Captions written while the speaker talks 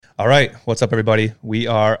All right. What's up, everybody? We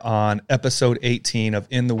are on episode 18 of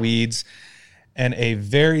In the Weeds, and a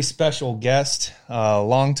very special guest, a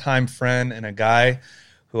longtime friend and a guy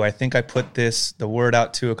who I think I put the word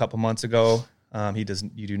out to a couple months ago.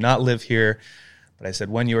 You do not live here, but I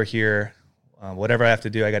said, when you are here, whatever I have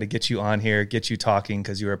to do, I got to get you on here, get you talking,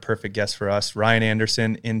 because you're a perfect guest for us. Ryan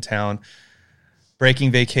Anderson in town,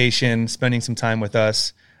 breaking vacation, spending some time with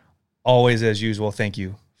us. Always, as usual, thank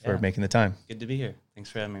you for making the time. Good to be here. Thanks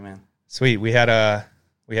for having me, man. Sweet. We had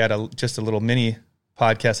just a little mini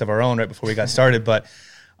podcast of our own right before we got started, but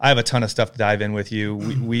I have a ton of stuff to dive in with you.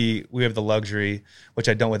 We have the luxury, which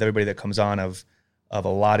I don't with everybody that comes on, of a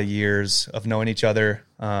lot of years of knowing each other,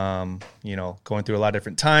 going through a lot of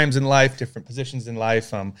different times in life, different positions in life.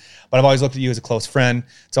 But I've always looked at you as a close friend.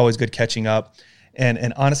 It's always good catching up.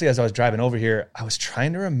 And honestly, as I was driving over here, I was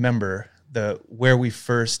trying to remember where we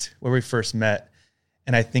first met.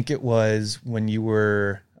 And I think it was when you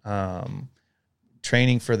were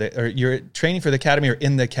training for the academy, or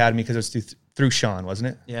in the academy, because it was through Sean, wasn't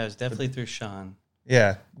it? Yeah, it was definitely through Sean.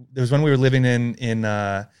 Yeah. It was when we were living in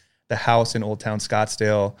the house in Old Town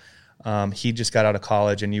Scottsdale. He just got out of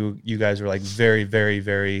college, and you guys were like very, very,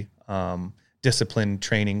 very disciplined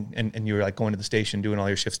training, and you were like going to the station, doing all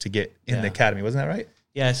your shifts to get in the academy. Wasn't that right?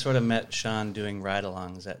 Yeah, I sort of met Sean doing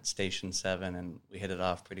ride-alongs at Station 7, and we hit it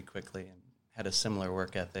off pretty quickly and had a similar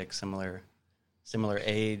work ethic, similar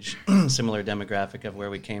age, similar demographic of where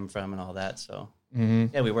we came from and all that. So,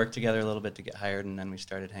 yeah, we worked together a little bit to get hired, and then we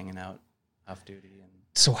started hanging out off duty. And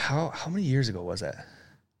so how many years ago was that?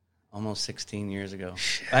 Almost 16 years ago.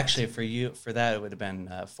 Shit. Actually, for that, it would have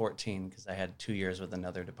been 14, because I had 2 years with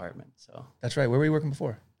another department. So that's right. Where were you working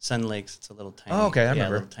before? Sun Lakes. It's a little tiny. Oh, okay, I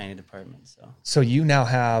remember. A little tiny department. So you now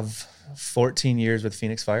have 14 years with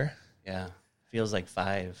Phoenix Fire? Yeah. Feels like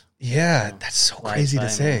 5. Yeah, that's so crazy to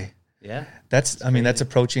say. Man. Yeah. That's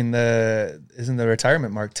approaching isn't the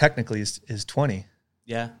retirement mark technically is 20.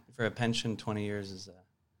 Yeah. For a pension, 20 years is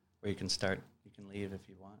where you can start. You can leave if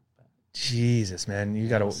you want. But Jesus, man, you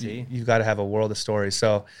gotta have a world of stories.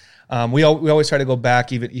 So we always try to go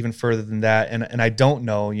back even further than that. And I don't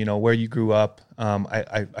know, where you grew up.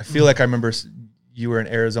 I feel like I remember you were an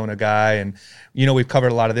Arizona guy, and we've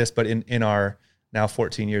covered a lot of this, but in our now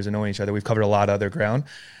 14 years of knowing each other, we've covered a lot of other ground.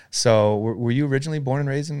 So were you originally born and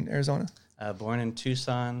raised in Arizona? Born in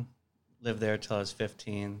Tucson, lived there till I was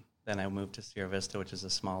 15. Then I moved to Sierra Vista, which is a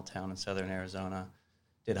small town in southern Arizona.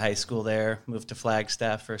 Did high school there, moved to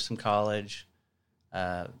Flagstaff for some college.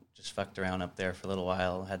 Just fucked around up there for a little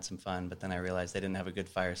while, had some fun, but then I realized they didn't have a good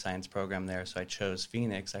fire science program there, so I chose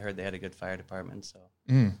Phoenix. I heard they had a good fire department, so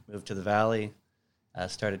moved to the Valley,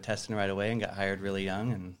 started testing right away, and got hired really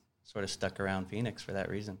young, and sort of stuck around Phoenix for that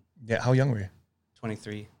reason. Yeah, how young were you?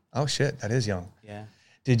 23. Oh, shit, that is young. Yeah.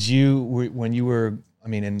 Did you, when you were,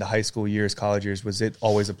 in the high school years, college years, was it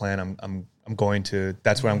always a plan,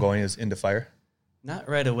 that's where I'm going, is into fire? Not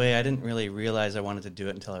right away. I didn't really realize I wanted to do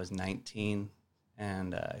it until I was 19,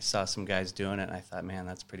 and I saw some guys doing it, and I thought, man,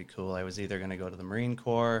 that's pretty cool. I was either going to go to the Marine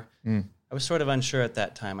Corps. I was sort of unsure at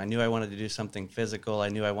that time. I knew I wanted to do something physical. I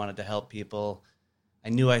knew I wanted to help people. I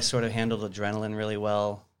knew I sort of handled adrenaline really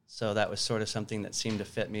well. So that was sort of something that seemed to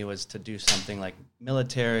fit me, was to do something like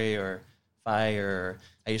military or fire.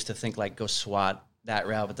 I used to think like go SWAT, that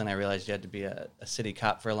route, but then I realized you had to be a city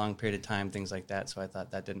cop for a long period of time, things like that. So I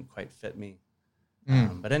thought that didn't quite fit me.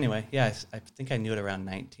 But anyway, yeah, I think I knew it around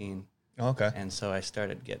 19. Okay. And so I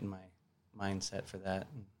started getting my mindset for that.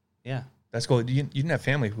 And yeah. That's cool. You didn't have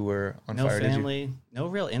family who were on fire, No family, did you? no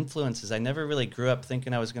real influences. I never really grew up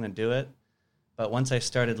thinking I was going to do it. But once I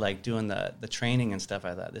started like doing the training and stuff,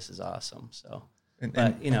 I thought, this is awesome. So,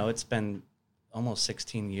 it's been almost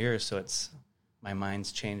 16 years, so my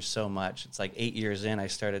mind's changed so much. It's like 8 years in, I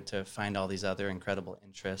started to find all these other incredible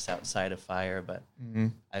interests outside of fire, but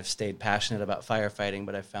I've stayed passionate about firefighting,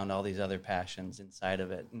 but I found all these other passions inside of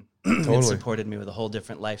it. And Totally. It supported me with a whole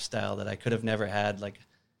different lifestyle that I could have never had. Like,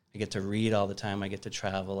 I get to read all the time. I get to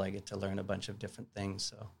travel. I get to learn a bunch of different things.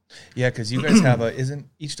 So, yeah, because you guys have isn't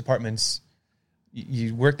each department's,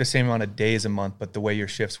 you work the same amount of days a month, but the way your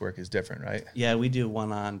shifts work is different, right? Yeah, we do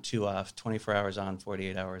 1 on, 2 off, 24 hours on,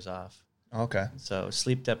 48 hours off. Okay. So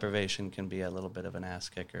sleep deprivation can be a little bit of an ass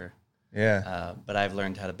kicker. Yeah. But I've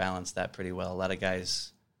learned how to balance that pretty well. A lot of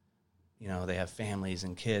guys, they have families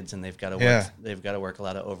and kids, and they've got to work. Yeah. They've got to work a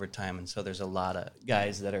lot of overtime, and so there's a lot of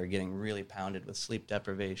guys that are getting really pounded with sleep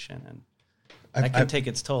deprivation, and that can take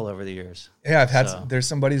its toll over the years. Yeah, there's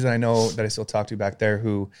some buddies that I know that I still talk to back there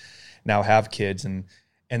who now have kids, and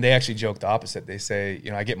they actually joke the opposite. They say,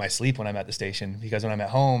 I get my sleep when I'm at the station, because when I'm at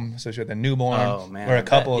home, especially with a newborn or a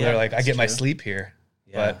couple, they're like, I get my sleep here.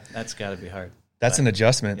 Yeah, but that's got to be hard. That's an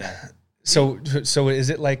adjustment. Yeah. So is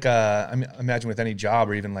it like, I mean, imagine with any job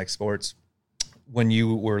or even like sports, when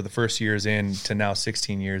you were the first years in to now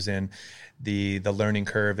 16 years in, the learning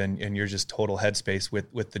curve and you're just total headspace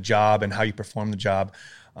with the job and how you perform the job.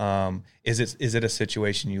 Is it a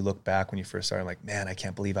situation you look back when you first started like, man, I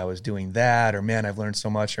can't believe I was doing that, or man, I've learned so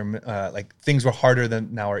much, or like things were harder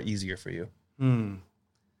than now are easier for you?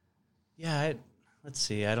 Yeah. Let's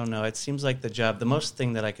see. I don't know. It seems like the most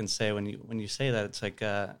thing that I can say when you say that, it's like,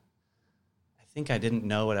 I think I didn't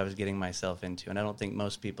know what I was getting myself into. And I don't think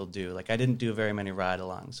most people do. Like I didn't do very many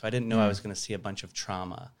ride-alongs. So I didn't know I was going to see a bunch of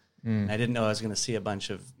trauma. And I didn't know I was going to see a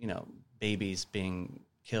bunch of, babies being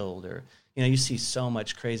killed, or, you see so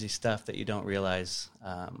much crazy stuff that you don't realize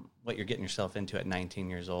what you're getting yourself into at 19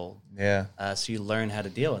 years old. Yeah. So you learn how to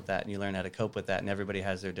deal with that, and you learn how to cope with that. And everybody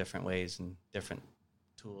has their different ways and different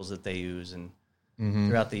tools that they use. And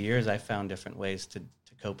throughout the years, I found different ways to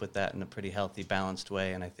cope with that in a pretty healthy, balanced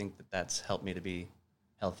way. And I think that's helped me to be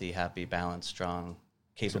healthy, happy, balanced, strong,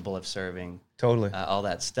 capable of serving. Totally. All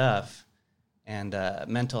that stuff. And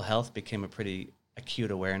mental health became a pretty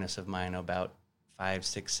acute awareness of mine about 5,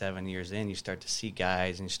 6, 7 years in. You start to see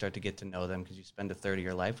guys and you start to get to know them because you spend a third of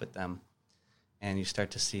your life with them. And you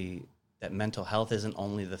start to see that mental health isn't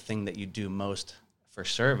only the thing that you do most for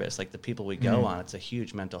service. Like the people we go on, it's a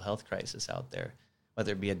huge mental health crisis out there,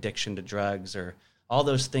 whether it be addiction to drugs or all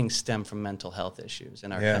those things stem from mental health issues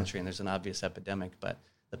in our country. And there's an obvious epidemic, but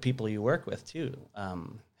the people you work with too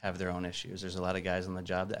have their own issues. There's a lot of guys on the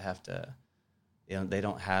job that have to, they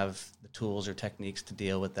don't have the tools or techniques to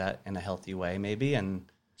deal with that in a healthy way maybe. And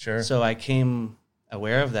so I came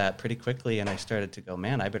aware of that pretty quickly, and I started to go,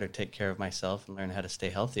 man, I better take care of myself and learn how to stay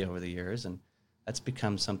healthy over the years. And that's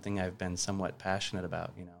become something I've been somewhat passionate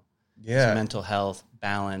about, So mental health,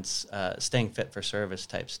 balance, staying fit for service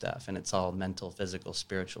type stuff. And it's all mental, physical,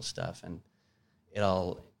 spiritual stuff. And it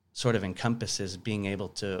all sort of encompasses being able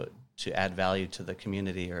to add value to the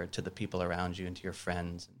community or to the people around you and to your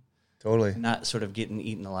friends. Totally. Not sort of getting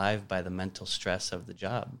eaten alive by the mental stress of the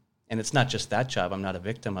job. And it's not just that job. I'm not a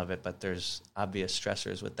victim of it, but there's obvious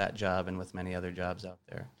stressors with that job and with many other jobs out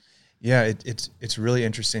there. Yeah, it's really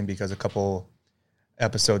interesting because a couple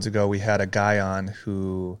episodes ago we had a guy on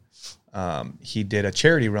who he did a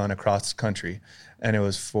charity run across the country, and he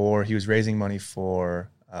was raising money for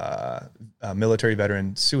military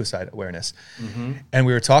veteran suicide awareness. And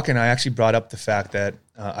we were talking, I actually brought up the fact that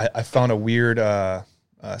I found a weird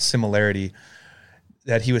similarity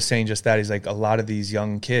that he was saying just that. He's like, a lot of these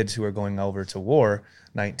young kids who are going over to war,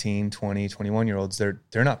 19, 20, 21-year-olds,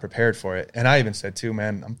 they're not prepared for it. And I even said too,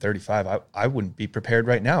 man, I'm 35. I wouldn't be prepared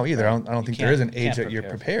right now either. Right. I don't think there is an age that you're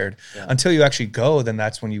prepared. Until you actually go, then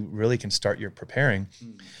that's when you really can start your preparing.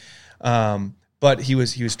 But he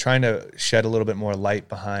was trying to shed a little bit more light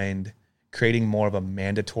behind creating more of a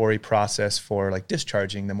mandatory process for like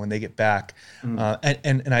discharging them when they get back.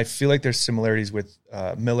 And I feel like there's similarities with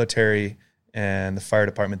military and the fire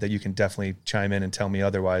department that you can definitely chime in and tell me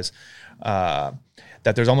otherwise.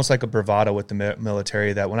 That there's almost like a bravado with the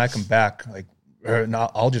military that when I come back, like,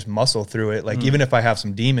 I'll just muscle through it. Like even if I have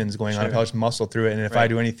some demons going on, I'll just muscle through it. And if I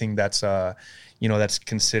do anything that's that's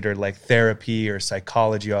considered like therapy or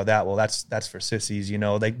psychology or that, well, that's for sissies,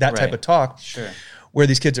 like that type of talk. Where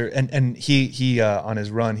these kids are, and he on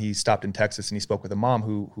his run, he stopped in Texas and he spoke with a mom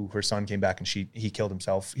who her son came back and he killed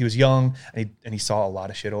himself. He was young and he saw a lot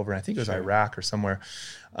of shit over, and I think it was Iraq or somewhere,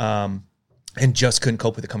 and just couldn't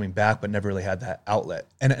cope with it coming back, but never really had that outlet.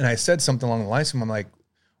 And I said something along the lines to him, I'm like,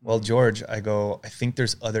 well, George, I think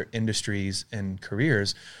there's other industries and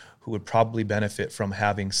careers who would probably benefit from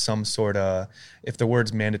having some sort of, if the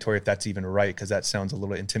word's mandatory, if that's even right, because that sounds a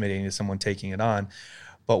little intimidating to someone taking it on,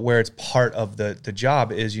 but where it's part of the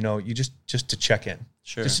job is, you just to check in.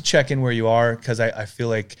 Just to check in where you are, because I feel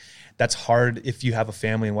like that's hard if you have a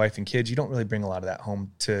family and wife and kids. You don't really bring a lot of that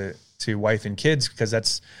home to wife and kids, because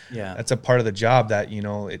that's a part of the job that,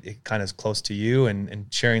 it kind of is close to you, and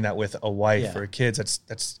sharing that with a wife or kids,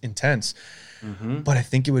 that's intense. But I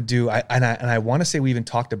think it would do, I want to say we even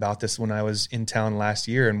talked about this when I was in town last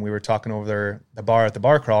year, and we were talking over the bar at the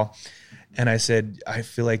bar crawl. And I said, I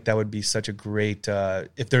feel like that would be such a great,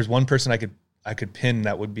 if there's one person I could pin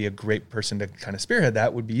that would be a great person to kind of spearhead,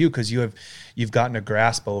 that would be you, because you've gotten a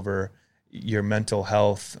grasp over your mental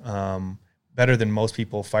health better than most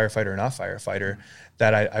people, firefighter or not firefighter,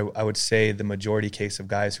 that I would say the majority case of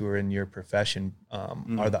guys who are in your profession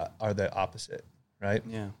are the opposite, right?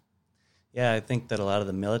 Yeah, I think that a lot of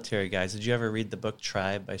the military guys, did you ever read the book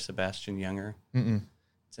Tribe by Sebastian Junger?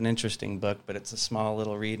 It's an interesting book, but it's a small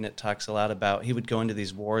little read, and it talks a lot about, he would go into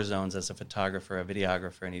these war zones as a photographer, a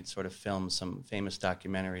videographer, and he'd sort of film some famous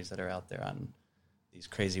documentaries that are out there on these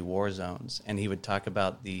crazy war zones. And he would talk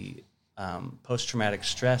about the post-traumatic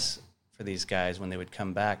stress for these guys when they would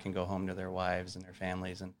come back and go home to their wives and their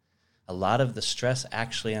families. And a lot of the stress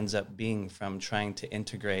actually ends up being from trying to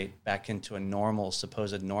integrate back into a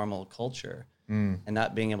supposed normal culture, and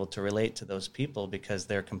not being able to relate to those people because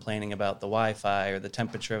they're complaining about the Wi-Fi or the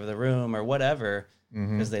temperature of the room or whatever,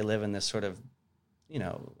 because they live in this sort of,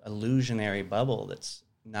 illusionary bubble that's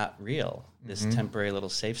not real, this temporary little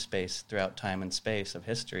safe space throughout time and space of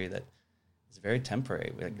history that is very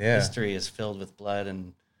temporary. History is filled with blood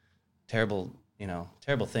and terrible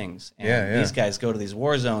things. And these guys go to these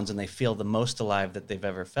war zones and they feel the most alive that they've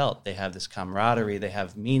ever felt. They have this camaraderie, they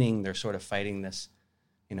have meaning, they're sort of fighting this,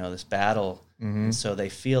 this battle. And so they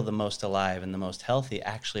feel the most alive and the most healthy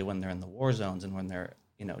actually when they're in the war zones and when they're,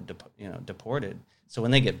 deported. So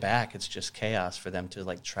when they get back, it's just chaos for them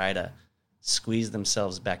to try to squeeze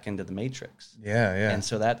themselves back into the matrix. And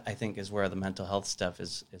so that, I think, is where the mental health stuff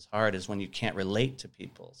is hard, is when you can't relate to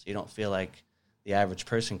people. So you don't feel like the average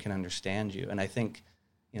person can understand you. And I think,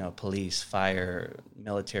 police, fire,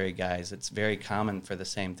 military guys, it's very common for the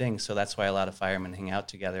same thing. So that's why a lot of firemen hang out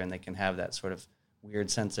together and they can have that sort of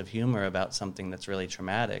weird sense of humor about something that's really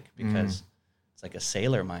traumatic, because it's like a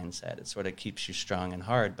sailor mindset. It sort of keeps you strong and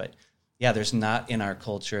hard. But yeah, there's not in our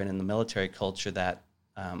culture and in the military culture that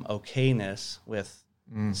okayness with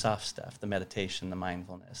soft stuff, the meditation, the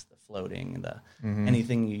mindfulness, the floating, the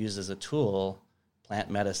anything you use as a tool,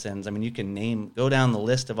 plant medicines. I mean, you can go down the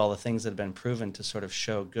list of all the things that have been proven to sort of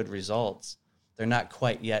show good results. They're not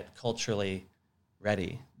quite yet culturally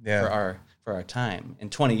ready for our time. In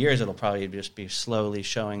 20 years, it'll probably just be slowly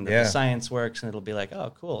showing that the science works, and it'll be like,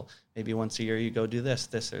 oh, cool. Maybe once a year you go do this,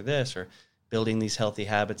 or this, or building these healthy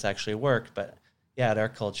habits actually work. But yeah, at our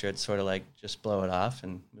culture, it's sort of like just blow it off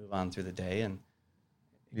and move on through the day. And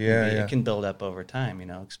it can build up over time,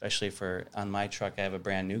 especially on my truck, I have a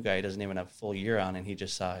brand new guy. He doesn't even have a full year on, and he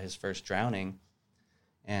just saw his first drowning.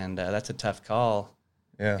 And that's a tough call.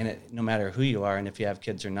 Yeah. And no matter who you are, and if you have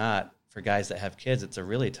kids or not, for guys that have kids, it's a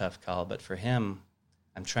really tough call. But for him,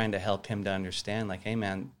 I'm trying to help him to understand, like, hey,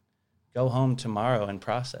 man, go home tomorrow and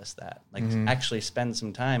process that. Like, actually spend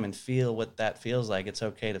some time and feel what that feels like. It's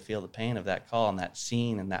okay to feel the pain of that call and that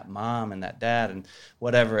scene and that mom and that dad and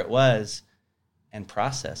whatever it was, and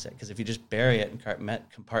process it. Because if you just bury it and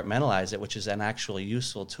compartmentalize it, which is an actual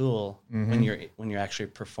useful tool when you're actually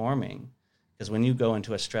performing. Because when you go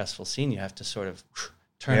into a stressful scene, you have to sort of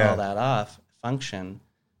turn all that off, function,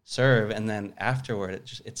 serve, and then afterward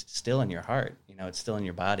it's still in your heart, it's still in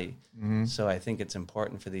your body. So I think it's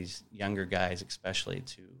important for these younger guys especially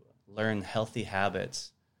to learn healthy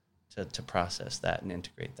habits to process that and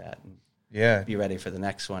integrate that, and be ready for the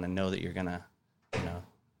next one, and know that you're gonna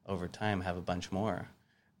over time have a bunch more.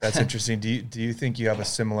 That's interesting. Do you think you have a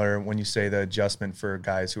similar, when you say the adjustment for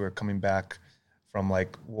guys who are coming back from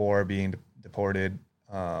like war, being deported,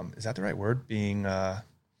 is that the right word, being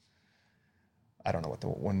I don't know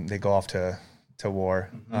when they go off to war.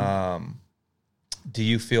 Do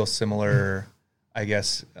you feel similar, I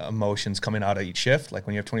guess, emotions coming out of each shift? Like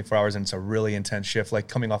when you have 24 hours and it's a really intense shift, like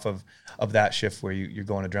coming off of that shift where you're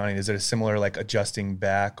going to drowning, is it a similar like adjusting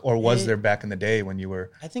back, or was there back in the day when you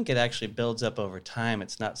were? I think it actually builds up over time.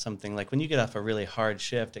 It's not something like when you get off a really hard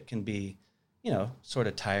shift, it can be, sort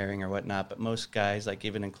of tiring or whatnot. But most guys, like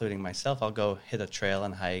even including myself, I'll go hit a trail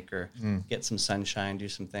and hike or get some sunshine, do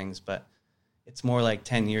some things. But it's more like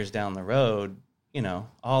 10 years down the road,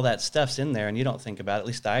 all that stuff's in there and you don't think about it. At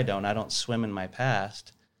least I don't swim in my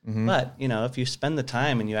past. But, if you spend the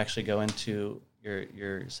time and you actually go into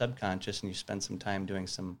your subconscious and you spend some time doing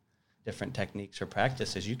some different techniques or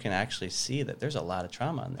practices, you can actually see that there's a lot of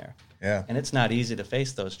trauma in there. Yeah. And it's not easy to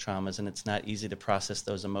face those traumas, and it's not easy to process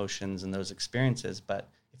those emotions and those experiences. But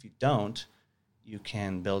if you don't, you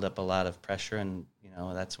can build up a lot of pressure, and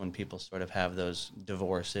that's when people sort of have those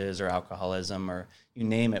divorces or alcoholism or you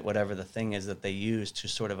name it, whatever the thing is that they use to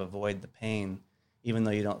sort of avoid the pain, even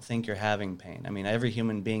though you don't think you're having pain. I mean, every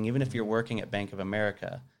human being, even if you're working at Bank of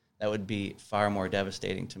America, that would be far more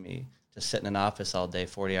devastating to me, to sit in an office all day,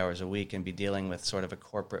 40 hours a week, and be dealing with sort of a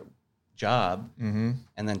corporate job, and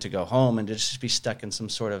then to go home and to just be stuck in some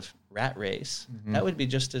sort of rat race. That would be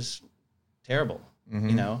just as terrible,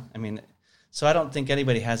 I mean. So I don't think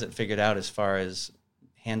anybody has it figured out as far as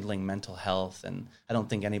handling mental health, and I don't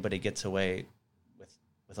think anybody gets away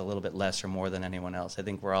with a little bit less or more than anyone else. I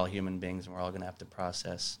think we're all human beings, and we're all going to have to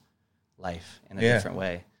process life in a different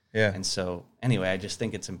way. Yeah. And so anyway, I just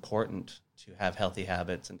think it's important to have healthy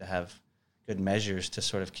habits and to have good measures to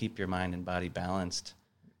sort of keep your mind and body balanced,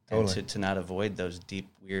 and to not avoid those deep,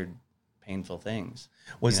 weird, painful things.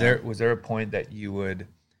 Was there a point that you would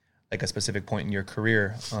like a specific point in your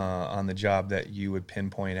career on the job that you would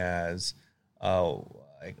pinpoint as,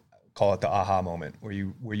 I call it the aha moment, where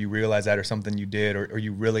you realize that, or something you did, or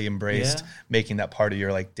you really embraced making that part of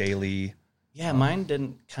your like daily? Yeah, mine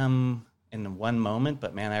didn't come in one moment,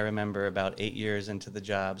 but man, I remember about 8 years into the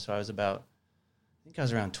job. So I think I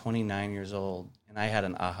was around 29 years old, and I had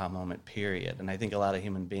an aha moment, period. And I think a lot of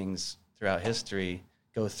human beings throughout history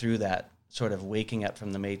go through that sort of waking up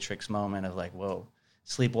from the Matrix moment of like, whoa,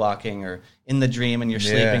 sleepwalking or in the dream and you're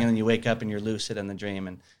sleeping and then you wake up and you're lucid in the dream.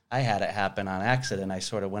 And I had it happen on accident. I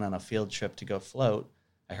sort of went on a field trip to go float.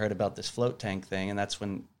 I heard about this float tank thing, and that's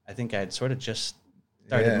when I think I had sort of just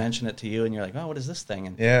started mentioning it to you, and you're like, oh, what is this thing?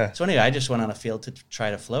 And so anyway, I just went on a field to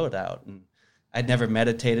try to float out, and I'd never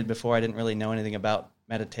meditated before. I didn't really know anything about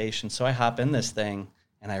meditation. So I hop in this thing,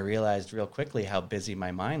 and I realized real quickly how busy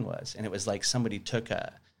my mind was. And it was like somebody took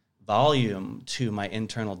a volume to my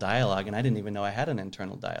internal dialogue, and I didn't even know I had an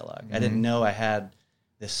internal dialogue. I didn't know I had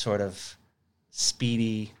this sort of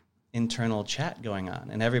speedy internal chat going on,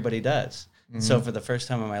 and everybody does. So for the first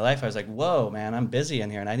time in my life, I was like, whoa, man, I'm busy in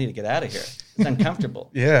here, and I need to get out of here. It's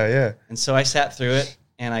uncomfortable. And so I sat through it,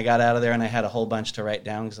 and I got out of there, and I had a whole bunch to write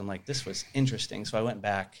down because I'm like, this was interesting. So I went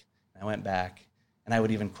back, and I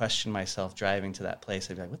would even question myself driving to that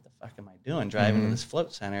place. I'd be like, what the fuck am I doing driving to this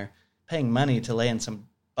float center, paying money to lay in some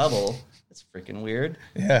bubble? That's freaking weird.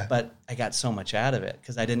 But I got so much out of it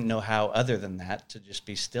because I didn't know how other than that to just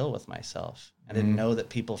be still with myself. I didn't know that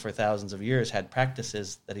people for thousands of years had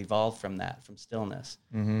practices that evolved from that, from stillness.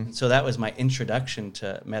 And so that was my introduction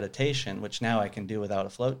to meditation, which now I can do without a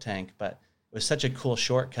float tank. But it was such a cool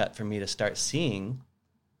shortcut for me to start seeing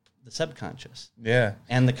the subconscious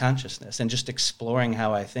and the consciousness, and just exploring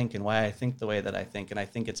how I think and why I think the way that I think. And I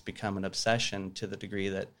think it's become an obsession to the degree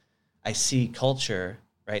that I see culture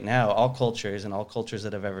right now, all cultures and all cultures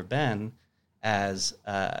that have ever been, as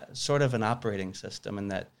sort of an operating system.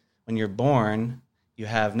 And that when you're born, you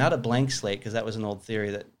have not a blank slate, because that was an old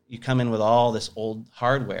theory, that you come in with all this old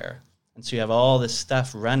hardware. And so you have all this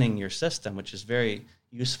stuff running your system, which is very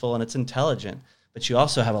useful and it's intelligent. But you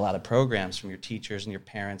also have a lot of programs from your teachers and your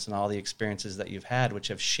parents and all the experiences that you've had, which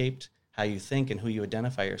have shaped how you think and who you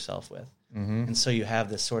identify yourself with. And so you have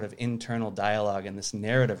this sort of internal dialogue and this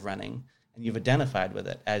narrative running, and you've identified with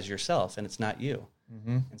it as yourself, and it's not you.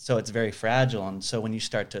 And so it's very fragile. And so when you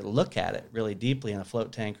start to look at it really deeply in a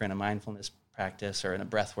float tank or in a mindfulness practice or in a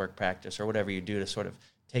breathwork practice or whatever you do to sort of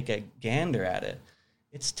take a gander at it,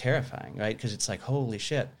 it's terrifying, right? Because it's like, holy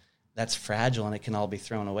shit, that's fragile and it can all be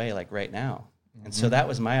thrown away like right now. And so that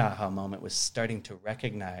was my aha moment, was starting to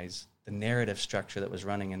recognize the narrative structure that was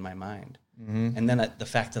running in my mind. And then the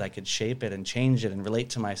fact that I could shape it and change it and relate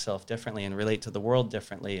to myself differently and relate to the world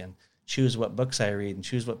differently and choose what books I read and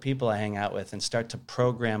choose what people I hang out with and start to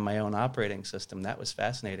program my own operating system. That was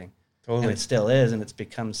fascinating. And it still is, and it's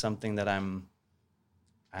become something that I'm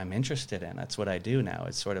interested in. That's what I do now.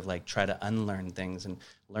 It's sort of like try to unlearn things and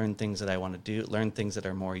learn things that I want to do, learn things that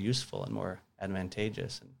are more useful and more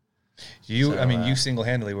advantageous. And you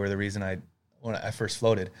single-handedly were the reason when I first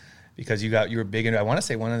floated, because you were big into, I want to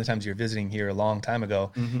say one of the times you were visiting here a long time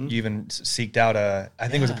ago, you even seeked out I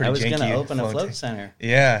think it was a pretty janky. I was going to open a float center.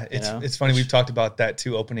 Yeah. It's funny. We've talked about that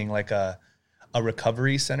too, opening like a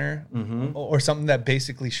recovery center or something that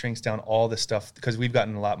basically shrinks down all the stuff, because we've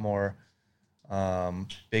gotten a lot more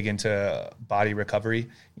big into body recovery,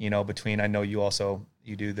 I know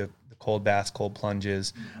you do the cold baths, cold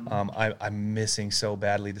plunges. I'm missing so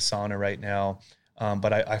badly the sauna right now.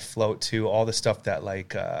 But I float too, all the stuff that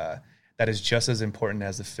that is just as important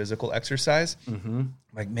as the physical exercise.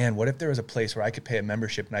 Like, man, what if there was a place where I could pay a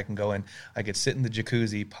membership and I can go in, I could sit in the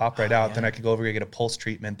jacuzzi, pop right out, then I could go over here, get a pulse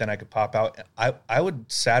treatment, then I could pop out. I would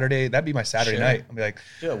that'd be my Saturday night. I'd be like,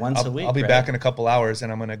 do it once a week. I'll be back in a couple hours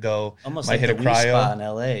and I'm going to go. Almost like the Wii Spa in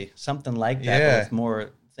LA, something like that, but with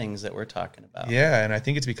more things that we're talking about. Yeah, and I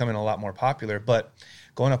think it's becoming a lot more popular. But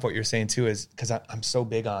going off what you're saying too is, because I'm so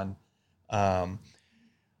big on,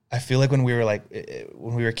 I feel like when we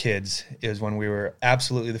were kids, it was when we were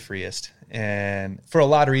absolutely the freest, and for a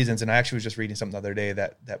lot of reasons. And I actually was just reading something the other day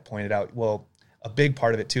that pointed out, well, a big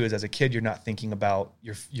part of it too is, as a kid, you're not thinking about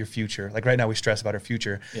your future. Like right now we stress about our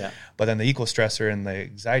future, but then the equal stressor and the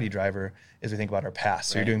anxiety driver is we think about our past.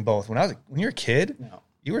 So you're doing both. When you're a kid,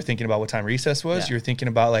 you were thinking about what time recess was. You were thinking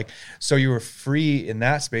about so you were free in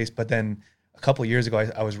that space. But then a couple of years ago,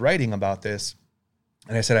 I was writing about this,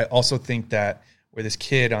 and I said, I also think that we're this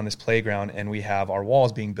kid on this playground and we have our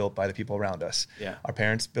walls being built by the people around us. Yeah. Our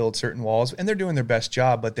parents build certain walls and they're doing their best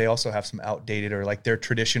job, but they also have some outdated or like their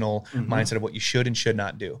traditional mindset of what you should and should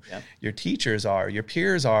not do. Yep. Your teachers are, your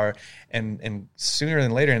peers are, and sooner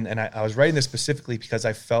than later. And I was writing this specifically because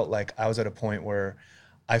I felt like I was at a point where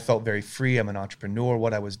I felt very free. I'm an entrepreneur,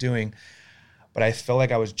 what I was doing. But I felt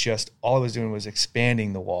like all I was doing was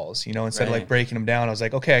expanding the walls, instead of like breaking them down. I was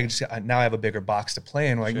like, okay, now I have a bigger box to play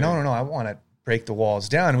in. Like, no, I want to break the walls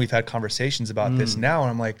down. And we've had conversations about this now. And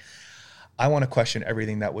I'm like, I want to question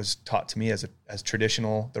everything that was taught to me as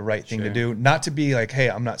traditional, the right thing to do. Not to be like, hey,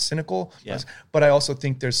 I'm not cynical, but I also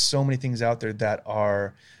think there's so many things out there that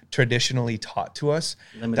are traditionally taught to us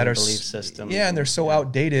limited that are belief system. Yeah, and they're so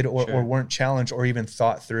outdated or weren't challenged or even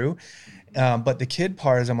thought through. But the kid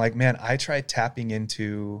part is, I'm like, man, I try tapping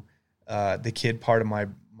into the kid part of my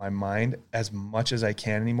mind as much as I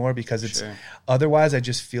can anymore, because it's otherwise I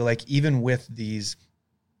just feel like even with these,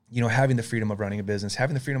 having the freedom of running a business,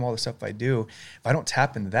 having the freedom of all the stuff I do, if I don't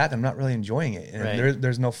tap into that, I'm not really enjoying it. And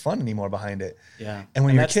there's no fun anymore behind it. Yeah. And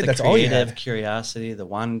when you're a kid, that's all you have. The curiosity, the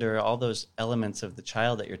wonder, all those elements of the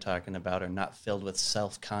child that you're talking about are not filled with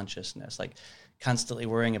self-consciousness. Like constantly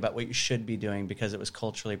worrying about what you should be doing because it was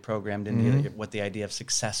culturally programmed into what the idea of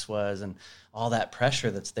success was, and all that pressure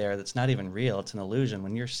that's there that's not even real. It's an illusion.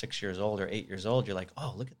 When you're 6 years old or 8 years old, you're like,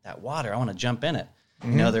 oh, look at that water. I want to jump in it.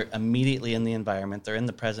 They're immediately in the environment. They're in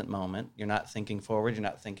the present moment. You're not thinking forward. You're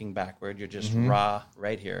not thinking backward. You're just raw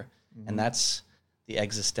right here. And that's the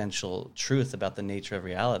existential truth about the nature of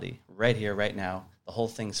reality. Right here, right now, the whole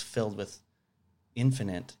thing's filled with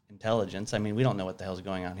infinite intelligence. I mean, we don't know what the hell's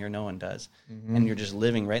going on here. No one does. And you're just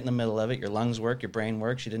living right in the middle of it. Your lungs work, your brain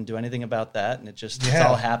works. You didn't do anything about that. And it's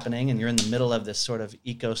all happening. And you're in the middle of this sort of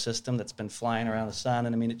ecosystem that's been flying around the sun.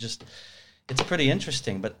 And I mean, it's pretty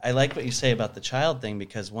interesting. But I like what you say about the child thing,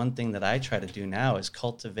 because one thing that I try to do now is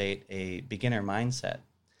cultivate a beginner mindset,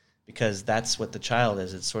 because that's what the child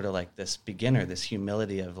is. It's sort of like this beginner, this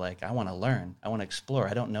humility of like, I want to learn. I want to explore.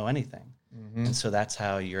 I don't know anything. And so that's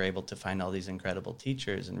how you're able to find all these incredible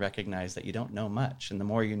teachers and recognize that you don't know much. And the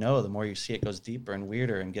more you know, the more you see it goes deeper and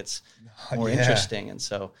weirder and gets more interesting. And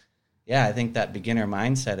so, I think that beginner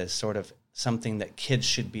mindset is sort of something that kids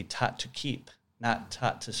should be taught to keep, not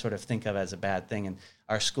taught to sort of think of as a bad thing. And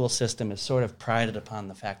our school system is sort of prided upon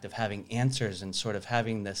the fact of having answers and sort of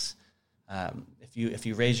having this, if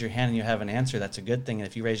you raise your hand and you have an answer, that's a good thing. And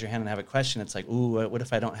if you raise your hand and have a question, it's like, ooh, what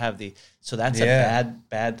if I don't have so that's a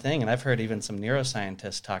bad thing. And I've heard even some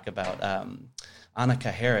neuroscientists talk about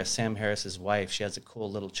Annika Harris, Sam Harris's wife. She has a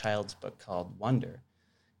cool little child's book called Wonder.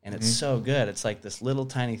 And it's so good. It's like this little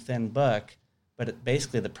tiny thin book, but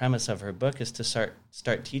basically the premise of her book is to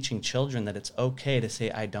start teaching children that it's okay to say,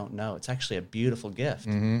 I don't know. It's actually a beautiful gift.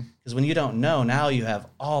 Because when you don't know, now you have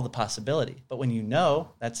all the possibility. But when you know,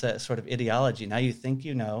 that's a sort of ideology. Now you think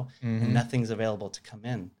you know, and nothing's available to come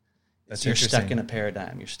in. You're stuck in a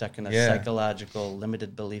paradigm. You're stuck in a psychological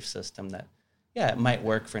limited belief system that, it might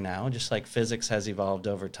work for now. Just like physics has evolved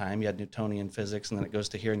over time. You had Newtonian physics, and then it goes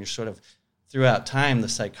to here, and you're sort of, throughout time, the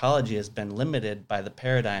psychology has been limited by the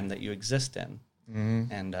paradigm that you exist in.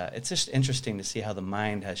 And it's just interesting to see how the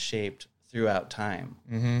mind has shaped throughout time,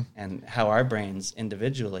 and how our brains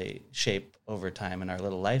individually shape over time in our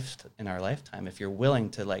lifetime. If you're willing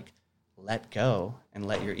to like let go and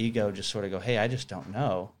let your ego just sort of go, hey, I just don't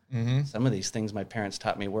know. Some of these things my parents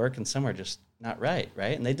taught me work, and some are just not right?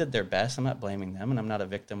 And they did their best. I'm not blaming them, and I'm not a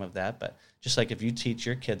victim of that. But just like if you teach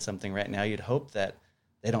your kids something right now, you'd hope that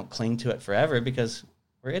they don't cling to it forever, because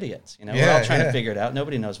we're idiots, we're all trying to figure it out.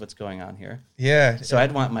 Nobody knows what's going on here. So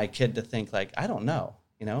I'd want my kid to think like, I don't know,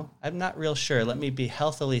 I'm not real sure. Let me be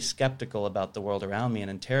healthily skeptical about the world around me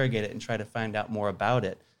and interrogate it and try to find out more about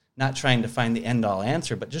it. Not trying to find the end all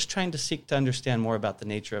answer, but just trying to seek to understand more about the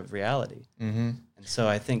nature of reality. And so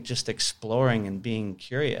I think just exploring and being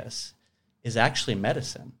curious is actually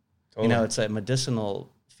medicine. Totally. It's a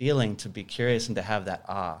medicinal feeling to be curious and to have that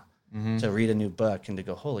awe. To read a new book and to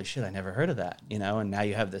go, holy shit, I never heard of that, and now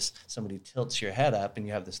you have this, somebody tilts your head up and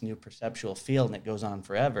you have this new perceptual field, and it goes on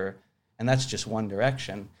forever, and that's just one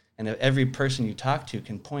direction. And every person you talk to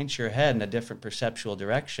can point your head in a different perceptual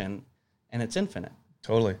direction, and it's infinite.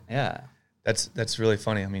 Totally. Yeah. That's really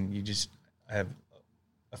funny. I mean, I have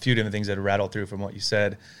a few different things that rattled through from what you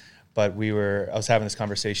said, but I was having this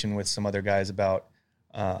conversation with some other guys about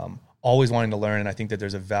always wanting to learn, and I think that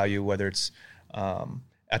there's a value, whether it's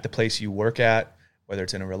at the place you work at, whether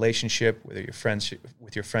it's in a relationship, whether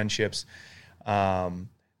with your friendships,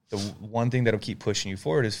 the one thing that'll keep pushing you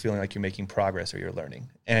forward is feeling like you're making progress or you're learning.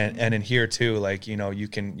 And in here too, like, you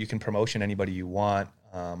can promotion anybody you want,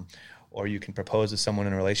 or you can propose to someone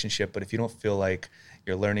in a relationship, but if you don't feel like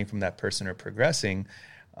you're learning from that person or progressing,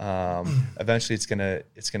 eventually it's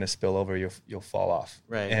gonna spill over. You'll fall off.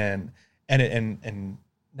 Right. And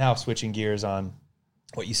now switching gears on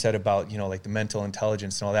what you said about, like the mental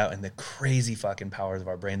intelligence and all that, and the crazy fucking powers of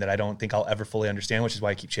our brain that I don't think I'll ever fully understand, which is why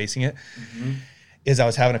I keep chasing it. Mm-hmm. Is I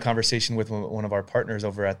was having a conversation with one of our partners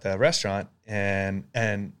over at the restaurant, and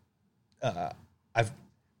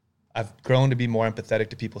I've grown to be more empathetic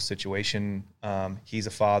to people's situation. He's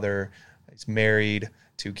a father, he's married,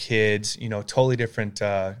 2 kids, totally different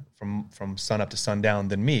from sun up to sundown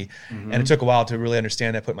than me. Mm-hmm. And it took a while to really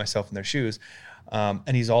understand that, put myself in their shoes.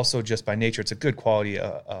 And he's also just by nature, it's a good quality,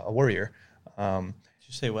 a worrier. Did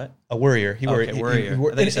you say what? A worrier. Worrier.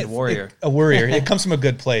 I think you said warrior. A worrier. It comes from a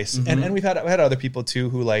good place. Mm-hmm. And we've had other people too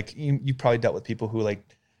who like, you probably dealt with people who like,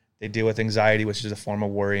 they deal with anxiety, which is a form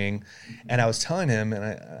of worrying. Mm-hmm. And I was telling him,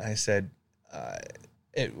 and I said,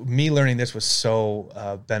 me learning this was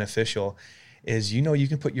so beneficial, is, you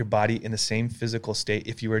can put your body in the same physical state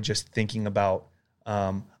if you were just thinking about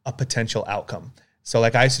a potential outcome. So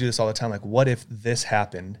like I used to do this all the time. Like, what if this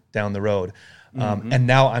happened down the road? And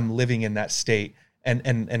now I'm living in that state.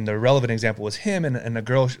 And the relevant example was him. And a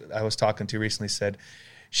girl I was talking to recently said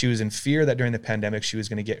she was in fear that during the pandemic, she was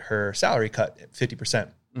going to get her salary cut 50%.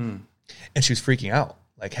 And she was freaking out,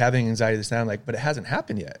 like having anxiety this now. I'm like, but it hasn't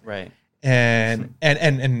happened yet. Right. And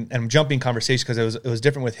I'm jumping conversation because it was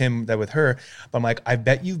different with him than with her. But I'm like, I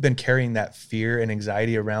bet you've been carrying that fear and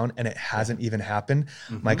anxiety around, and it hasn't even happened.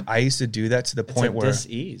 Mm-hmm. Like I used to do that to the point where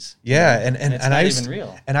dis-ease. Yeah, and it's not even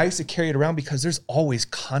real. And I used to carry it around because there's always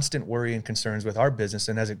constant worry and concerns with our business,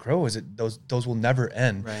 and as it grows, those will never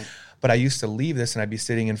end. Right. But I used to leave this, and I'd be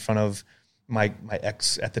sitting in front of my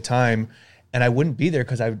ex at the time. And I wouldn't be there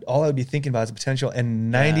because all I would be thinking about is the potential.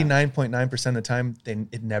 And 99.9% of the time,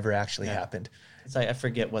 it never actually happened. It's like, I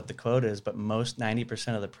forget what the quote is, but most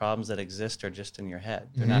 90% of the problems that exist are just in your head.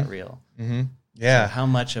 They're not real. Mm-hmm. Yeah. So how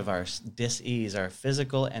much of our dis-ease, our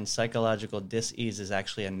physical and psychological dis-ease, is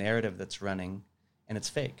actually a narrative that's running, and it's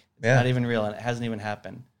fake. It's not even real, and it hasn't even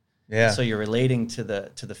happened. Yeah. So you're relating to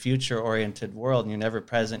the future-oriented world, and you're never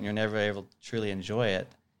present, and you're never able to truly enjoy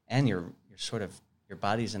it, and you're sort of, your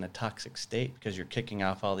body's in a toxic state because you're kicking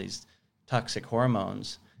off all these toxic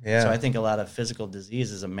hormones. Yeah. So I think a lot of physical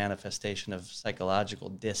disease is a manifestation of psychological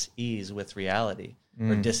dis-ease with reality,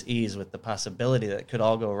 or dis-ease with the possibility that it could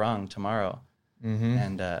all go wrong tomorrow. Mm-hmm.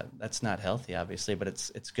 And that's not healthy, obviously, but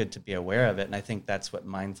it's good to be aware of it. And I think that's what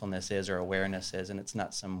mindfulness is, or awareness is. And it's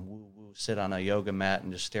not some woo-woo sit on a yoga mat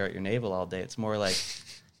and just stare at your navel all day. It's more like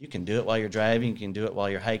you can do it while you're driving. You can do it while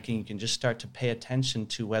you're hiking. You can just start to pay attention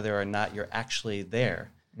to whether or not you're actually there.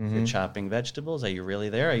 Mm-hmm. You're chopping vegetables. Are you really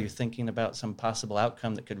there? Are you thinking about some possible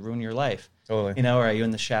outcome that could ruin your life? Totally. Or are you in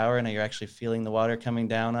the shower and are you actually feeling the water coming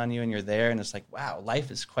down on you and you're there and it's like, wow, life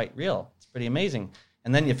is quite real. It's pretty amazing.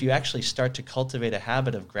 And then if you actually start to cultivate a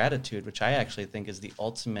habit of gratitude, which I actually think is the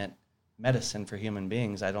ultimate medicine for human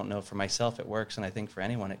beings. I don't know, for myself it works, and I think for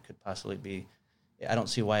anyone it could possibly be. I don't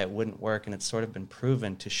see why it wouldn't work, and it's sort of been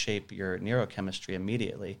proven to shape your neurochemistry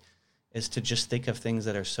immediately, is to just think of things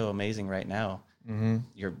that are so amazing right now. Mm-hmm.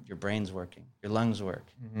 Your brain's working, your lungs work,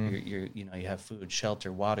 mm-hmm. You have food,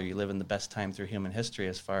 shelter, water. You live in the best time through human history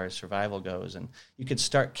as far as survival goes, and you could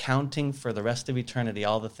start counting for the rest of eternity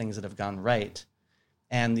all the things that have gone right.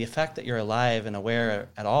 And the fact that you're alive and aware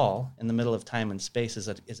at all in the middle of time and space is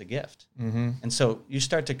a gift. Mm-hmm. And so you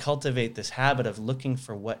start to cultivate this habit of looking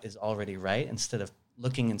for what is already right instead of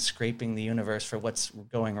looking and scraping the universe for what's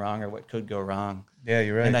going wrong or what could go wrong. Yeah,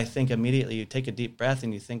 you're right. And I think immediately you take a deep breath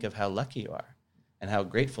and you think of how lucky you are and how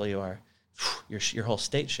grateful you are. Your whole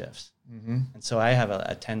state shifts. Mm-hmm. And so I have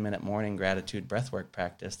a 10-minute morning gratitude breathwork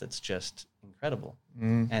practice that's just incredible.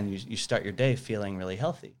 Mm-hmm. And you start your day feeling really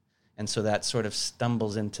healthy. And so that sort of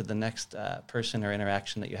stumbles into the next person or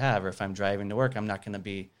interaction that you have. Or if I'm driving to work, I'm not going to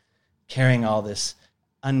be carrying all this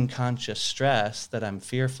unconscious stress that I'm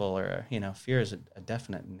fearful, or, fear is a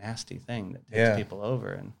definite nasty thing that takes people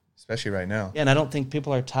over. And especially right now. Yeah, and I don't think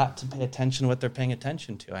people are taught to pay attention to what they're paying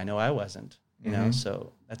attention to. I know I wasn't, mm-hmm.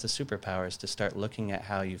 So that's a superpower, is to start looking at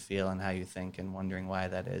how you feel and how you think and wondering why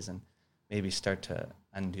that is, and maybe start to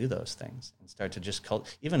undo those things and start to just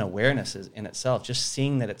even awareness is in itself, just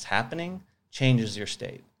seeing that it's happening changes your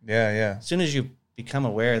state. Yeah. As soon as you become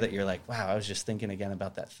aware that you're like, wow, I was just thinking again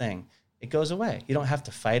about that thing, it goes away. You don't have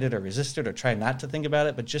to fight it or resist it or try not to think about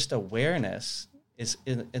it, but just awareness it's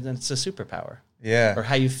a superpower. Yeah. Or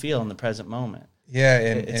how you feel in the present moment. Yeah.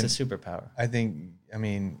 It's a superpower. I think,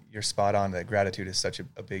 you're spot on that gratitude is such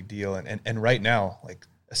a big deal. And right now, like,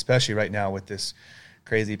 especially right now with this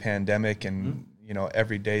crazy pandemic and,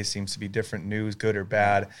 every day seems to be different news, good or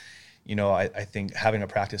bad. I think having a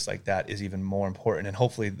practice like that is even more important. And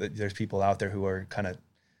hopefully there's people out there who are kind of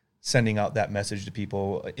sending out that message to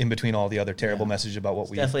people in between all the other terrible messages about what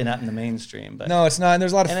definitely not in the mainstream, but no, it's not. And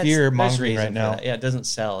there's a lot of fear mongering right now. Yeah, it doesn't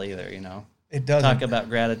sell either, It doesn't. Talk about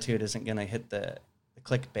gratitude isn't going to hit the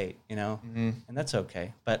clickbait, and that's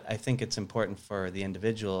okay. But I think it's important for the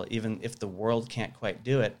individual, even if the world can't quite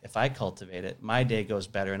do it, if I cultivate it, my day goes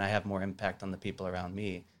better and I have more impact on the people around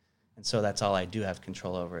me. And so that's all I do have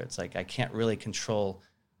control over. It's like I can't really control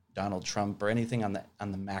Donald Trump or anything on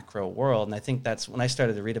the macro world. And I think that's when I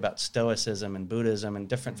started to read about Stoicism and Buddhism and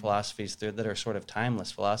different philosophies that are sort of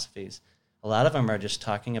timeless philosophies. A lot of them are just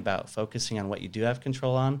talking about focusing on what you do have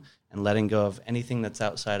control on and letting go of anything that's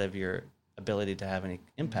outside of your ability to have any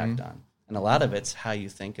impact on. And a lot of it's how you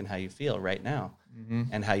think and how you feel right now,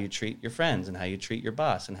 and how you treat your friends and how you treat your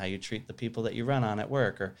boss and how you treat the people that you run on at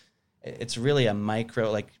work. Or it's really a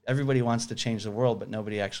micro, like everybody wants to change the world, but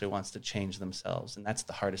nobody actually wants to change themselves. And that's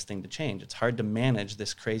the hardest thing to change. It's hard to manage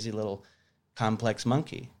this crazy little complex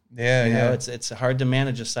monkey. Yeah. It's hard to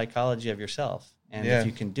manage the psychology of yourself. And if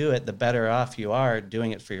you can do it, the better off you are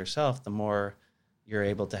doing it for yourself, the more you're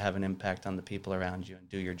able to have an impact on the people around you and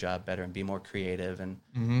do your job better and be more creative and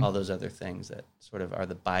all those other things that sort of are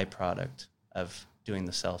the byproduct of doing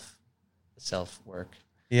the self work.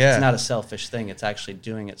 Yeah. It's not a selfish thing. It's actually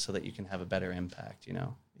doing it so that you can have a better impact,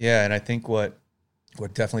 Yeah, and I think what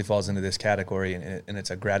definitely falls into this category, and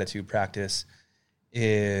it's a gratitude practice,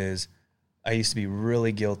 is I used to be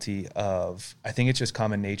really guilty of, I think it's just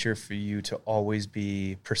common nature for you to always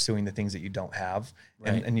be pursuing the things that you don't have.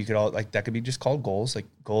 Right. And you could that could be just called goals. Like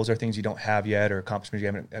goals are things you don't have yet or accomplishments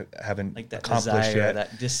you haven't like that accomplished desire, yet.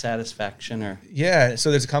 That dissatisfaction or. Yeah. So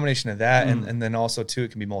there's a combination of that. And then also too,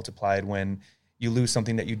 it can be multiplied when you lose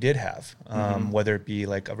something that you did have, whether it be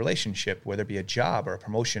like a relationship, whether it be a job or a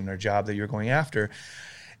promotion or a job that you're going after.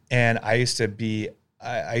 And I used to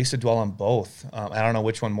dwell on both. I don't know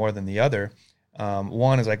which one more than the other.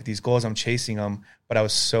 One is like these goals, I'm chasing them, but I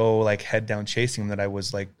was so like head down chasing them that I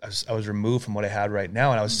was removed from what I had right now.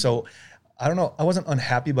 And I was so, I don't know, I wasn't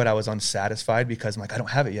unhappy, but I was unsatisfied because I'm like, I don't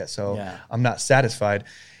have it yet. So I'm not satisfied.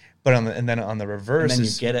 But then on the reverse, and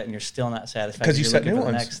then you get it and you're still not satisfied because you set new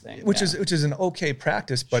ones, next thing. which is an okay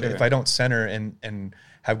practice. But if I don't center and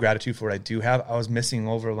have gratitude for what I do have, I was missing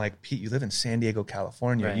over like, Pete, you live in San Diego,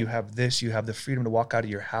 California. Right. You have this, you have the freedom to walk out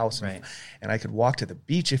of your house and I could walk to the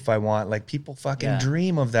beach if I want. Like people fucking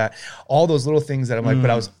dream of that. All those little things that I'm like,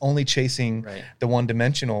 but I was only chasing the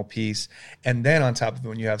one-dimensional piece. And then on top of it,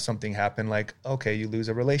 when you have something happen, like, okay, you lose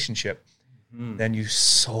a relationship. Then you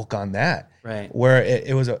sulk on that. Right. Where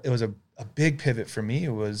it was a big pivot for me. It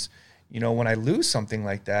was, when I lose something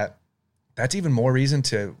like that, that's even more reason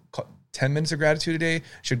to 10 minutes of gratitude a day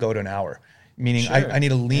should go to an hour. Meaning I need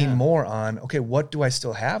to lean more on, okay, what do I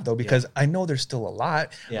still have though? Because I know there's still a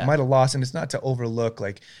lot I might have lost. And it's not to overlook,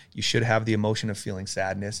 like you should have the emotion of feeling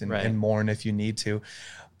sadness and mourn if you need to,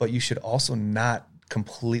 but you should also not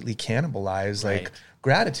completely cannibalize like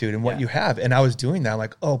gratitude and what you have. And I was doing that,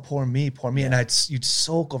 like, oh, poor me. And you'd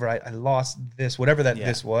sulk over, I lost this, whatever that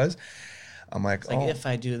this was. I'm like, if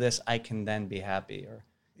I do this, I can then be happy. Or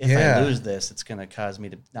if I lose this, it's going to cause me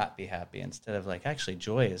to not be happy. Instead of like, actually,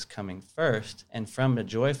 joy is coming first. And from a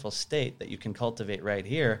joyful state that you can cultivate right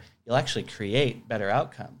here, you'll actually create better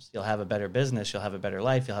outcomes. You'll have a better business. You'll have a better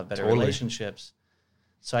life. You'll have better relationships.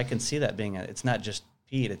 So I can see that being it's not just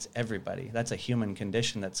Pete, it's everybody. That's a human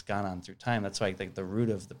condition that's gone on through time. That's why I think the root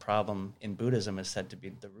of the problem in Buddhism is said to be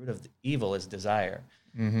the root of the evil is desire.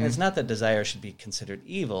 And it's not that desire should be considered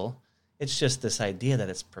evil. It's just this idea that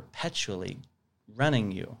it's perpetually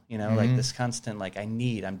running you, like this constant, like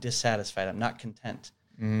I'm dissatisfied, I'm not content.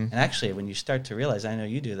 And actually, when you start to realize, I know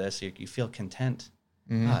you do this, you feel content.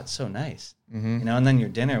 Oh, it's so nice. And then your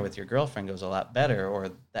dinner with your girlfriend goes a lot better,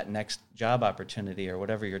 or that next job opportunity or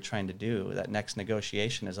whatever you're trying to do, that next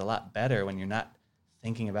negotiation is a lot better when you're not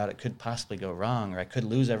thinking about it could possibly go wrong or I could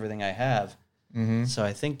lose everything I have. So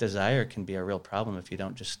I think desire can be a real problem if you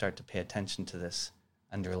don't just start to pay attention to this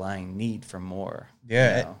underlying need for more.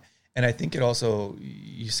 Yeah. And I think it also,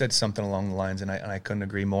 you said something along the lines, and I couldn't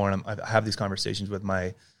agree more. And I have these conversations with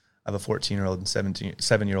I have a 14-year-old and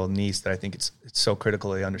 7-year-old niece that I think it's so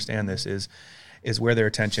critical they understand this is where their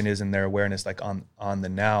attention is and their awareness, like on the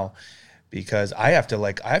now, because I have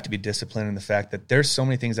to be disciplined in the fact that there's so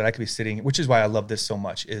many things that I could be sitting, which is why I love this so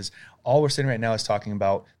much, is all we're sitting right now is talking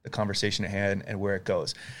about the conversation at hand and where it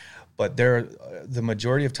goes. But the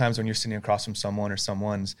majority of times when you're sitting across from someone or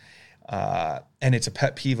someone's, and it's a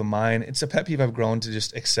pet peeve of mine, it's a pet peeve I've grown to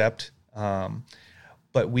just accept,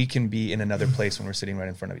 but we can be in another place when we're sitting right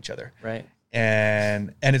in front of each other. Right.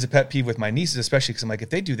 And it's a pet peeve with my nieces, especially because I'm like, if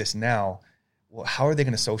they do this now, well, how are they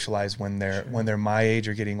going to socialize when they're my age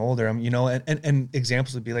or getting older? And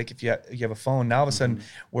examples would be like, if you have a phone, now all of a sudden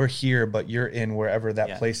we're here, but you're in wherever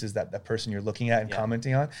that place is that person you're looking at and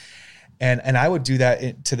commenting on. And I would do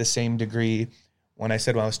that to the same degree when I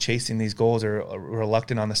was chasing these goals or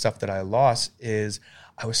reluctant on the stuff that I lost, is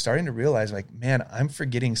I was starting to realize, like, man, I'm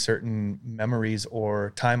forgetting certain memories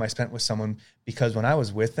or time I spent with someone because when I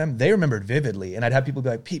was with them, they remembered vividly. And I'd have people be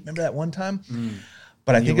like, Pete, remember that one time?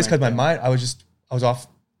 But I think it's because my mind, I was off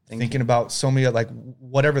thinking about so many, like,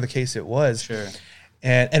 whatever the case it was. Sure.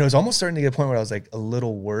 And it was almost starting to get a point where I was like a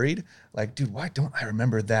little worried, like, dude, why don't I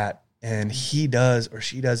remember that? And he does or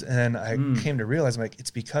she does. And I came to realize, I'm like,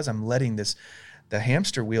 it's because I'm letting the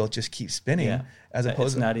hamster wheel just keep spinning, as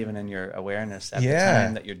opposed to not even in your awareness at the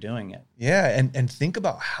time that you're doing it. Yeah. And think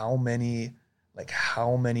about how many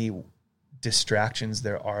distractions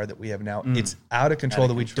there are that we have now. It's out of control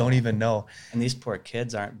that we don't even know. And these poor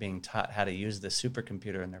kids aren't being taught how to use the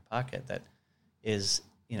supercomputer in their pocket that is,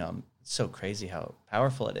 so crazy how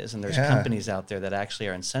powerful it is. And there's companies out there that actually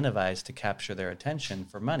are incentivized to capture their attention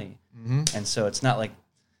for money. And so it's not like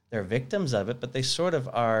they're victims of it, but they sort of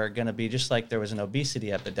are going to be, just like there was an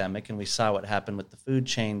obesity epidemic and we saw what happened with the food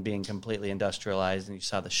chain being completely industrialized, and you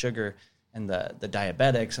saw the sugar and the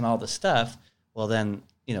diabetics and all the stuff. Well, then,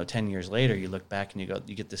 10 years later, you look back and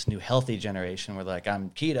you get this new healthy generation where they're like, I'm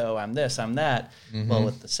keto, I'm this, I'm that. Well,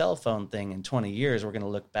 with the cell phone thing, in 20 years, we're going to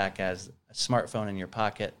look back as a smartphone in your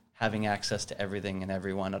pocket, having access to everything and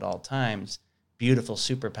everyone at all times. Beautiful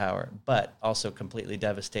superpower, but also completely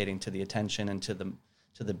devastating to the attention and to the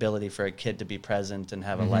ability for a kid to be present and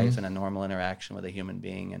have a life and a normal interaction with a human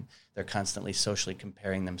being. And they're constantly socially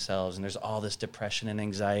comparing themselves. And there's all this depression and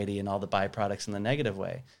anxiety and all the byproducts in the negative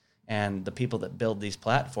way. And the people that build these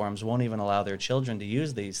platforms won't even allow their children to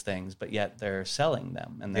use these things, but yet they're selling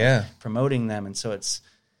them and they're promoting them. And so it's,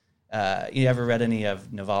 you ever read any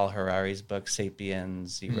of Naval Harari's book,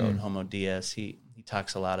 Sapiens? He wrote Homo Deus. He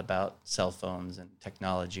talks a lot about cell phones and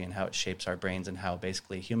technology and how it shapes our brains, and how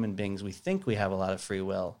basically human beings, we think we have a lot of free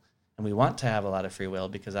will, and we want to have a lot of free will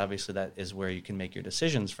because obviously that is where you can make your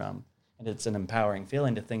decisions from. And it's an empowering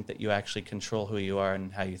feeling to think that you actually control who you are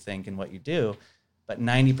and how you think and what you do. But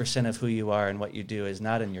 90% of who you are and what you do is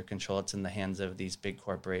not in your control. It's in the hands of these big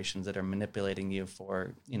corporations that are manipulating you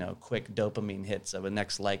for, quick dopamine hits of a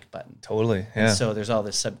next like button. Totally. Yeah. And so there's all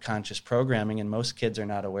this subconscious programming, and most kids are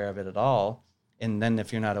not aware of it at all. And then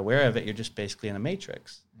if you're not aware of it, you're just basically in a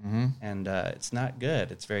matrix. And it's not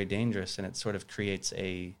good. It's very dangerous, and it sort of creates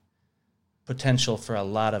a potential for a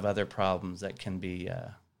lot of other problems that can be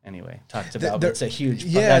talked about. But it's a huge,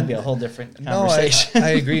 that'd be a whole different conversation.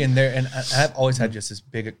 I agree. And I've always had just this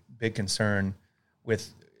big concern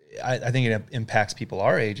with, I think it impacts people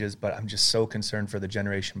our ages, but I'm just so concerned for the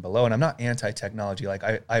generation below. And I'm not anti-technology. Like,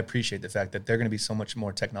 I appreciate the fact that they're going to be so much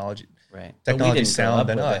more technology sound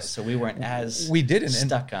than us. So we weren't as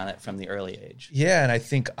stuck on it from the early age. Yeah. And I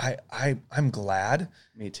think I'm glad.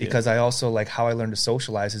 Me too. Because I also, like, how I learned to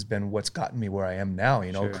socialize has been what's gotten me where I am now.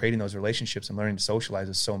 Creating those relationships and learning to socialize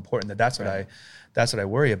is so important. That's what I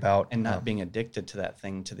worry about. And not being addicted to that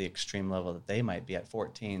thing to the extreme level that they might be at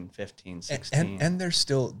 14, 15, 16. And they're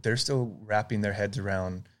still wrapping their heads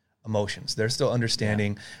around emotions. They're still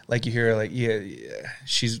understanding, like, you hear, like,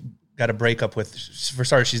 she's got a breakup with, for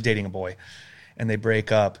starters, she's dating a boy, and they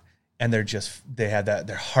break up, and they have that,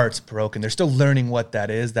 their heart's broken. They're still learning what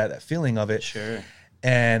that is, that feeling of it. Sure.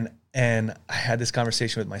 And I had this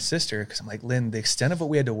conversation with my sister, because I'm like, Lynn, the extent of what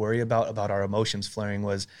we had to worry about our emotions flaring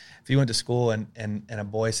was, if you went to school and a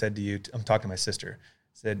boy said to you, I'm talking to my sister,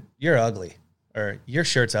 said, you're ugly, or your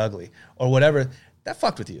shirt's ugly, or whatever, that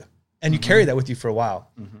fucked with you. And you carry that with you for a while.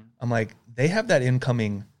 I'm like, they have that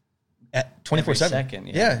incoming at 24/7. Second,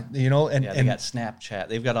 and they got Snapchat.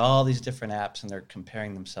 They've got all these different apps, and they're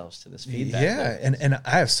comparing themselves to this feedback. Yeah, and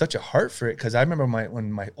I have such a heart for it, because I remember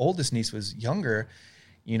when my oldest niece was younger,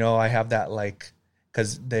 I have that, like,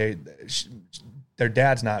 because their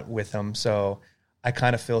dad's not with them, so I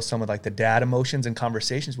kind of feel some of, like, the dad emotions and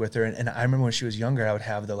conversations with her. And I remember when she was younger, I would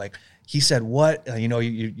have the, like, he said what,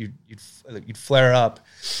 you'd flare up.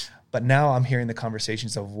 But now I'm hearing the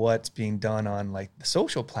conversations of what's being done on, like, the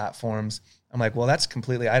social platforms. I'm like, well, that's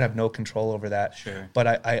completely, I'd have no control over that. Sure. But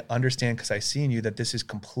I understand, because I see in you that this is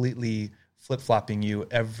completely flip-flopping you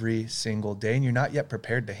every single day, and you're not yet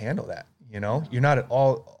prepared to handle that. You're not at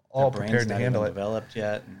all prepared to handle it. Developed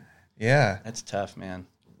yet. Yeah. That's tough, man.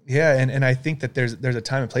 Yeah, and I think that there's a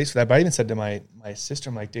time and place for that. But I even said to my sister,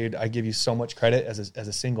 I'm like, dude, I give you so much credit as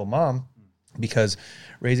a single mom, because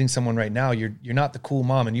raising someone right now, you're not the cool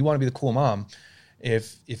mom, and you want to be the cool mom,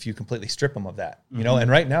 if you completely strip them of that, you know. And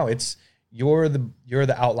right now you're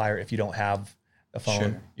the outlier if you don't have a phone.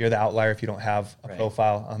 Sure. You're the outlier if you don't have a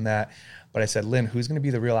profile on that. But I said, Lynn, who's going to be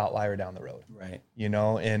the real outlier down the road? Right. You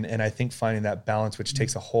know, and I think finding that balance, which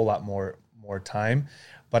takes a whole lot more time,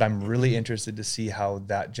 but I'm really interested to see how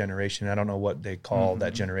that generation, I don't know what they call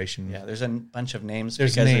that generation. Yeah, there's a bunch of names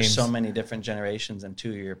There's so many different generations and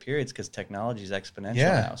 2-year periods because technology is exponential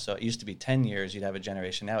now. So it used to be 10 years, you'd have a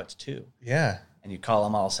generation. Now it's 2. Yeah. And you call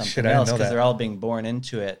them all something else because they're all being born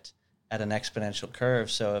into it at an exponential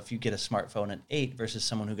curve. So if you get a smartphone at 8 versus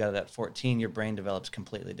someone who got it at 14, your brain develops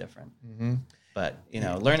completely different. But, you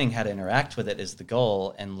know, learning how to interact with it is the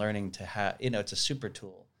goal, and learning to have, you know, it's a super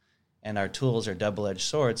tool. And our tools are double-edged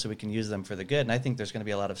swords, so we can use them for the good. And I think there's going to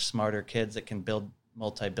be a lot of smarter kids that can build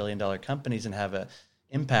multi-billion-dollar companies and have an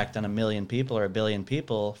impact on 1 million people or 1 billion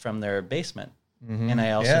people from their basement. And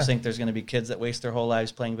I also think there's going to be kids that waste their whole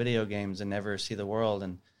lives playing video games and never see the world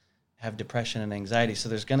and have depression and anxiety. So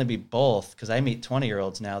there's going to be both, because I meet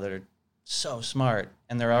 20-year-olds now that are so smart,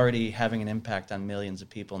 and they're already having an impact on millions of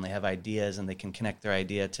people, and they have ideas, and they can connect their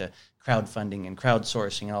idea to crowdfunding and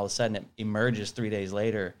crowdsourcing, and all of a sudden it emerges 3 days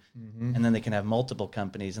later, and then they can have multiple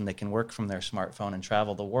companies, and they can work from their smartphone and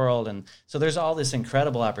travel the world. And so there's all this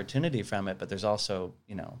incredible opportunity from it, but there's also,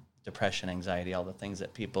 you know, depression, anxiety, all the things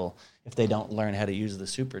that people, if they don't learn how to use the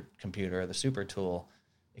supercomputer or the super tool,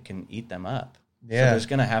 it can eat them up. So there's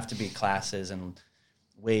going to have to be classes and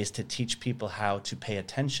ways to teach people how to pay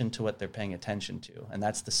attention to what they're paying attention to. And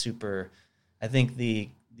that's I think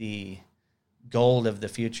the gold of the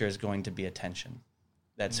future is going to be attention.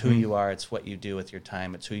 That's who you are. It's what you do with your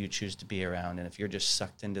time. It's who you choose to be around. And if you're just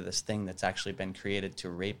sucked into this thing that's actually been created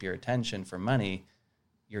to rape your attention for money,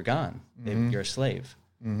 you're gone. You're a slave.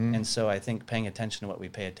 And so I think paying attention to what we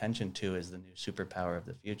pay attention to is the new superpower of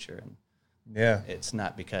the future. And it's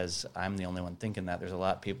not because I'm the only one thinking that. There's a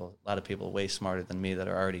lot of people way smarter than me that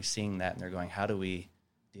are already seeing that, and they're going, how do we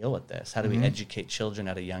deal with this? How do we educate children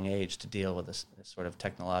at a young age to deal with this sort of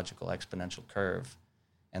technological exponential curve?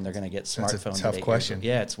 And they're going to get smartphones. That's a tough question.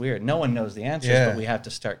 Yeah, it's weird. No one knows the answers, but we have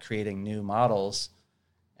to start creating new models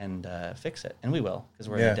and fix it. And we will, because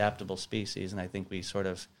we're an adaptable species, and I think we sort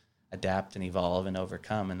of adapt and evolve and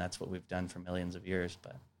overcome, and that's what we've done for millions of years.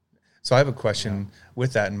 But so I have a question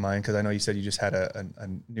with that in mind, because I know you said you just had a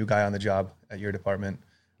new guy on the job at your department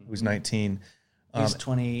who's 19. He's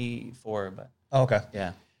 24, but... Oh, okay.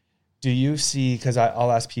 Yeah. Do you see, because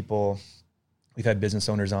I'll ask people, we've had business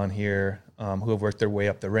owners on here who have worked their way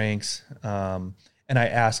up the ranks, and I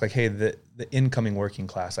ask, like, hey, the incoming working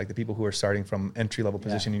class, like the people who are starting from entry-level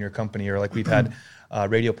position in your company, or like we've had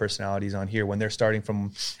radio personalities on here when they're starting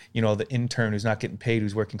from, you know, the intern who's not getting paid,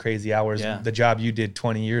 who's working crazy hours, the job you did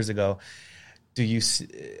 20 years ago. I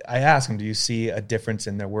ask them, do you see a difference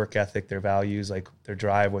in their work ethic, their values, like their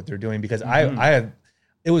drive, what they're doing? Because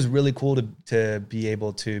it was really cool to be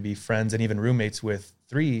able to be friends and even roommates with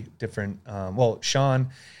 3 different,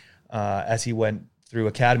 Sean, as he went through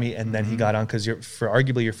academy, and then he got on, because for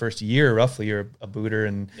arguably your first year, roughly, you're a booter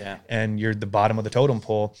and you're the bottom of the totem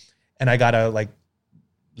pole. And I got to like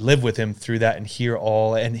live with him through that and hear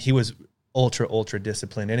all, and he was ultra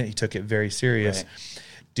disciplined in it. He took it very serious. Right.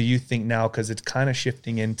 Do you think now, because it's kind of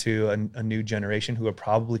shifting into a new generation who are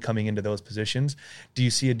probably coming into those positions, do you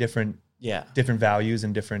see a different values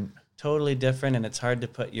and different? Totally different, and it's hard to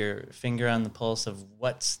put your finger on the pulse of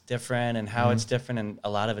what's different and how it's different, and a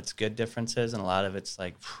lot of it's good differences, and a lot of it's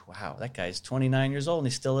like, wow, that guy's 29 years old and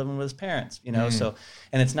he's still living with his parents, you know? So,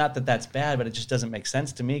 and it's not that that's bad, but it just doesn't make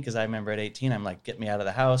sense to me, because I remember at 18, I'm like, get me out of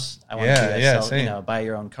the house. I want you to buy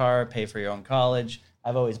your own car, pay for your own college.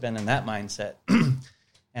 I've always been in that mindset.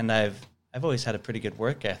 And I've always had a pretty good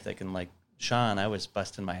work ethic, and like Sean, I was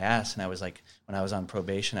busting my ass, and I was like, when I was on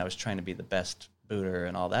probation, I was trying to be the best booter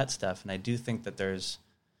and all that stuff. And I do think that there's,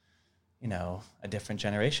 you know, a different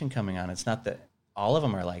generation coming on. It's not that all of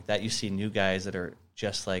them are like that. You see new guys that are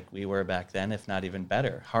just like we were back then, if not even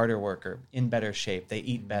better, harder worker, in better shape. They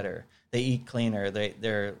eat better. They eat cleaner.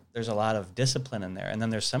 There's a lot of discipline in there. And then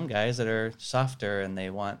there's some guys that are softer, and they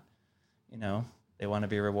want, you know, they want to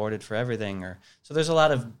be rewarded for everything. So there's a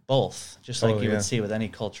lot of both, just like you would see with any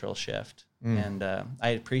cultural shift. And I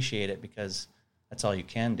appreciate it, because that's all you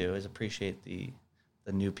can do, is appreciate the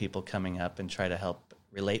new people coming up and try to help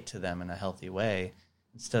relate to them in a healthy way.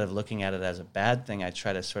 Instead of looking at it as a bad thing, I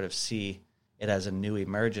try to sort of see it as a new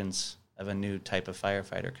emergence of a new type of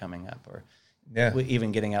firefighter coming up. Or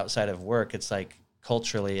even getting outside of work, it's like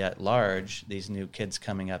culturally at large, these new kids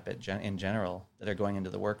coming up in general that are going into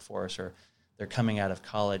the workforce, or they're coming out of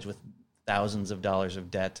college with thousands of dollars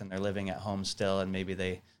of debt, and they're living at home still, and maybe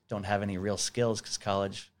they don't have any real skills because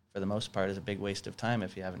college for the most part, is a big waste of time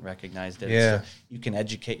if you haven't recognized it. Yeah. So you can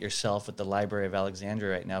educate yourself at the Library of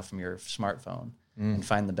Alexandria right now from your smartphone and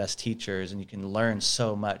find the best teachers, and you can learn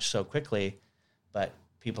so much so quickly, but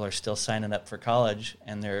people are still signing up for college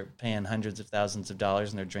and they're paying hundreds of thousands of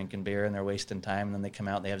dollars and they're drinking beer and they're wasting time, and then they come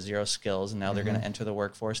out and they have zero skills, and now they're going to enter the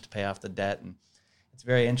workforce to pay off the debt. And it's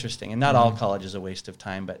very interesting. And not all college is a waste of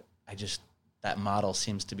time, but that model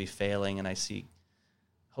seems to be failing, and I see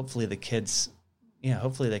hopefully the kids,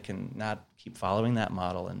 hopefully they can not keep following that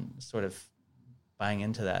model and sort of buying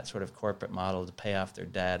into that sort of corporate model to pay off their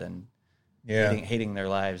debt and hating their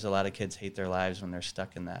lives. A lot of kids hate their lives when they're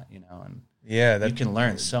stuck in that, and you can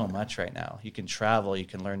learn so much right now. You can travel, you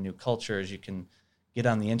can learn new cultures, you can get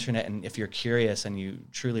on the internet, and if you're curious and you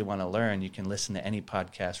truly want to learn, you can listen to any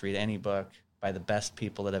podcast, read any book by the best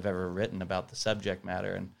people that have ever written about the subject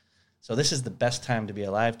matter. And so this is the best time to be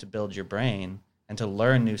alive, to build your brain and to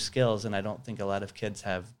learn new skills. And I don't think a lot of kids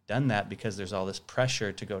have done that because there's all this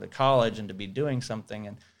pressure to go to college and to be doing something.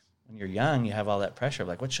 And when you're young, you have all that pressure of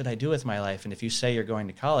like, what should I do with my life? And if you say you're going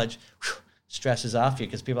to college, stresses off you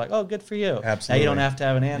because people are like, oh, good for you. Absolutely. Now you don't have to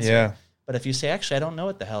have an answer. Yeah. But if you say, actually, I don't know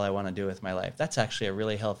what the hell I want to do with my life, that's actually a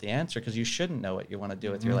really healthy answer, because you shouldn't know what you want to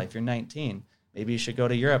do with your life. You're 19. Maybe you should go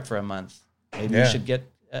to Europe for a month. Maybe you should get,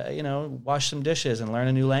 wash some dishes and learn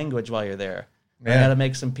a new language while you're there. Learn how to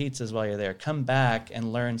make some pizzas while you're there. Come back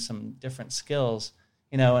and learn some different skills.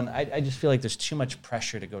 And I just feel like there's too much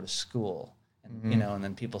pressure to go to school. And, and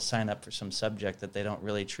then people sign up for some subject that they don't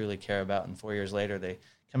really truly care about. And 4 years later, they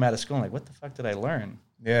come out of school and like, what the fuck did I learn?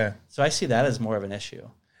 Yeah. So I see that as more of an issue.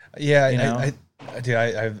 Yeah. I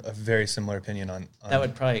have a very similar opinion on that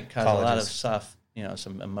would probably cause colleges. A lot of stuff,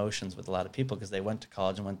 some emotions with a lot of people because they went to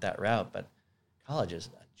college and went that route. But college is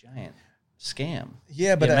a giant scam.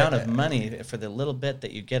 Yeah, but the amount of money for the little bit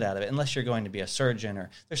that you get out of it, unless you're going to be a surgeon, or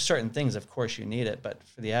there's certain things, of course, you need it. But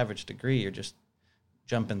for the average degree, you're just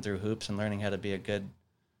jumping through hoops and learning how to be a good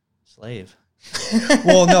slave.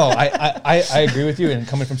 Well, no, I agree with you. And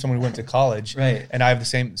coming from someone who went to college, right, and I have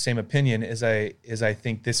the same opinion, as I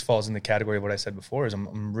think this falls in the category of what I said before. Is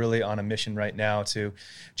I'm really on a mission right now to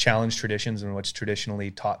challenge traditions and what's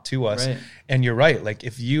traditionally taught to us. Right. And you're right. Like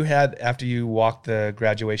if you had, after you walked the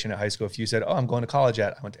graduation at high school, if you said, "Oh, I'm going to college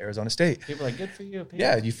I went to Arizona State," people are like, "Good for you."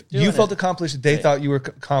 People you felt accomplished. They thought you were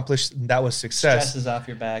accomplished. And that was success. Stress is off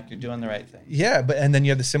your back. You're doing the right thing. Yeah, and then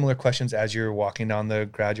you have the similar questions as you're walking down the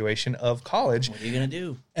graduation of college. What are you gonna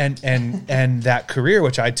do? And that career,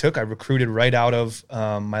 which I recruited right out of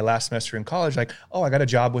my last semester in college. Like, oh, I got a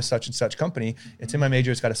job with such and such company. It's in my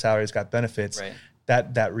major. It's got a salary. It's got benefits. Right.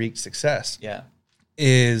 That reached success. Yeah.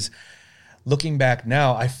 Is looking back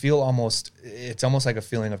now, I feel it's almost like a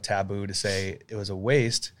feeling of taboo to say it was a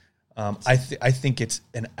waste. I think it's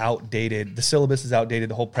the syllabus is outdated.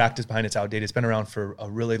 The whole practice behind it's outdated. It's been around for a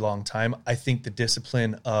really long time. I think the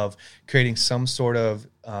discipline of creating some sort of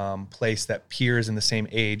place that peers in the same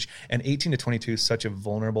age, and 18 to 22 is such a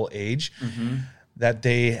vulnerable age that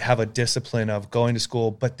they have a discipline of going to school,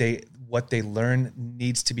 but what they learn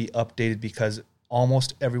needs to be updated, because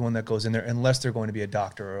almost everyone that goes in there, unless they're going to be a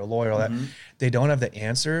doctor or a lawyer, that they don't have the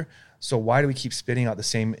answer. So why do we keep spitting out the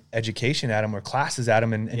same education at them or classes at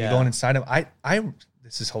them, and you go in and sign up?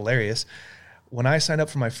 This is hilarious. When I signed up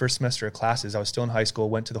for my first semester of classes, I was still in high school,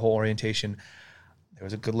 went to the whole orientation. There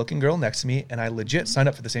was a good looking girl next to me, and I legit signed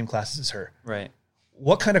up for the same classes as her. Right.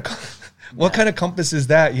 What kind of compass is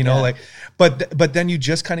that? But then you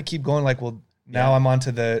just kind of keep going like, well, now I'm on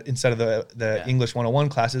to instead of the English 101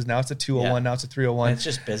 classes, now it's a 201, now it's a 301. And it's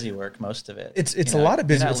just busy work, most of it. It's a lot of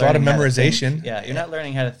busy, it's a lot of memorization. You're not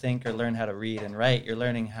learning how to think or learn how to read and write. You're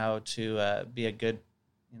learning how to be a good,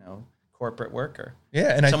 corporate worker.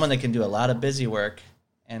 Yeah, and someone that can do a lot of busy work.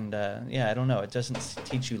 And I don't know, it doesn't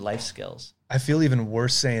teach you life skills. I feel even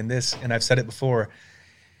worse saying this, and I've said it before,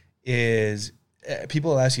 is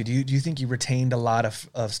people ask you, do you think you retained a lot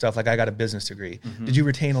of stuff? Like, I got a business degree. Did you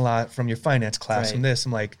retain a lot from your finance class from this?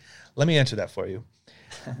 I'm like, let me answer that for you.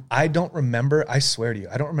 I don't remember. I swear to you,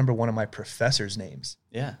 I don't remember one of my professors' names.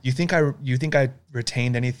 Yeah. You think I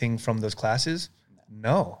retained anything from those classes?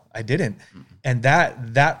 No, I didn't. And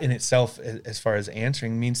that in itself, as far as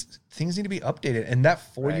answering, means things need to be updated. And that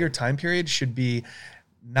 4-year time period should be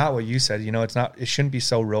not what you said. It shouldn't be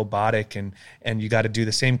so robotic and you got to do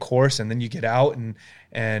the same course and then you get out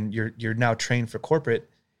and you're now trained for corporate.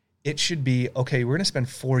 It should be, okay, we're going to spend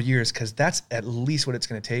 4 years, because that's at least what it's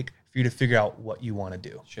going to take for you to figure out what you want to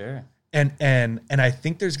do. Sure. And I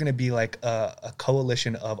think there's going to be like a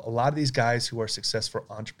coalition of a lot of these guys who are successful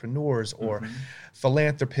entrepreneurs or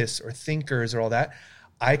philanthropists or thinkers or all that.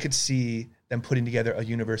 I could see them putting together a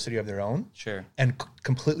university of their own. Sure. And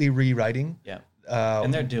completely rewriting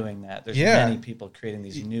And they're doing that. There's many people creating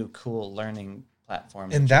these new cool learning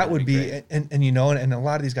platforms. And that would be, and you know, and a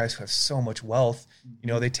lot of these guys who have so much wealth, you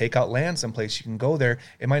know, they take out land someplace. You can go there.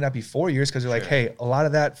 It might not be 4 years because they're like, hey, a lot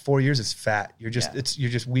of that 4 years is fat. You're just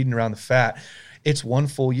you're just weeding around the fat. It's 1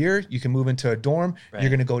 full year. You can move into a dorm. Right. You're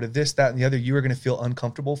going to go to this, that, and the other. You are going to feel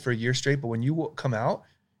uncomfortable for a year straight. But when you come out,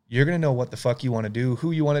 you're going to know what the fuck you want to do,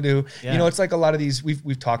 who you want to do. Yeah. You know, it's like a lot of these,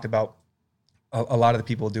 we've talked about a lot of the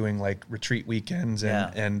people doing like retreat weekends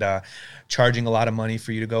and charging a lot of money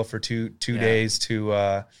for you to go for two days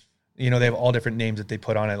to, you know, they have all different names that they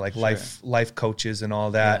put on it, like life coaches and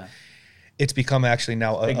all that. Yeah. It's become actually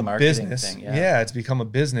now a business. Thing, it's become a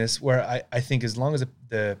business where I think as long as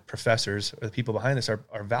the professors or the people behind this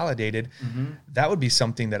are validated, that would be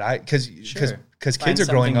something that because kids are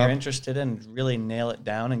growing up. You're interested in, really nail it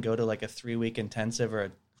down and go to like a 3-week intensive or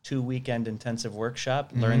a 2-weekend intensive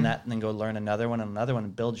workshop, learn that, and then go learn another one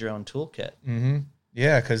and build your own toolkit.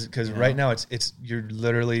 Yeah, because right now it's you're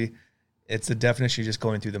literally, it's the definition of just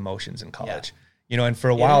going through the motions in college. You know, and for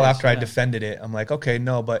a while after I defended it, I'm like, okay,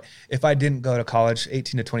 no, but if I didn't go to college,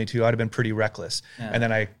 18 to 22, I'd have been pretty reckless. Yeah. And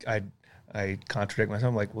then I contradict myself.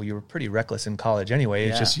 I'm like, well, you were pretty reckless in college anyway.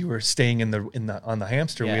 It's just you were staying on the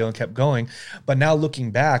hamster wheel and kept going. But now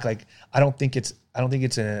looking back, like I don't think it's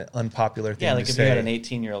an unpopular thing. Yeah, like to if say. You had an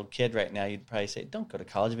 18-year-old kid right now, you'd probably say, don't go to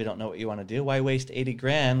college if you don't know what you want to do. Why waste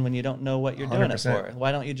 $80,000 when you don't know what you're 100%. Doing it for?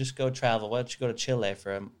 Why don't you just go travel? Why don't you go to Chile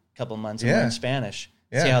for a couple months and learn Spanish?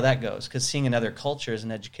 See how that goes, because seeing another culture is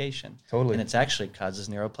an education. Totally. And it's actually causes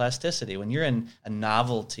neuroplasticity. When you're in a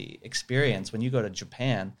novelty experience, when you go to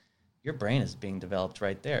Japan, your brain is being developed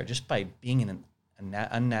right there just by being in an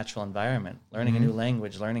unnatural environment, learning a new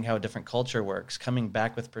language, learning how a different culture works, coming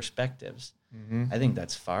back with perspectives. I think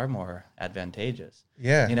that's far more advantageous.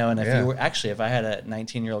 Yeah. You know, and if I had a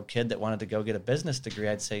 19-year-old kid that wanted to go get a business degree,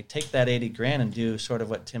 I'd say take that $80,000 and do sort of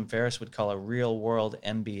what Tim Ferriss would call a real world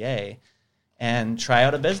MBA. And try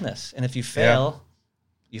out a business. And if you fail,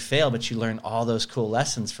 you fail, but you learn all those cool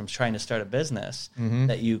lessons from trying to start a business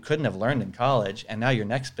that you couldn't have learned in college. And now your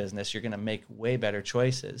next business, you're going to make way better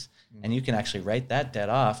choices. And you can actually write that debt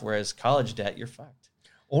off, whereas college debt, you're fucked.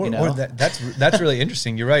 Or that's really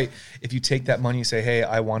interesting. You're right. If you take that money and say, hey,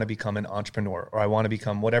 I want to become an entrepreneur, or I want to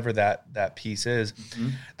become whatever that piece is,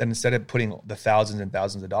 then instead of putting the thousands and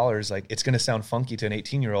thousands of dollars, like it's going to sound funky to an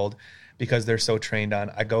 18-year-old because they're so trained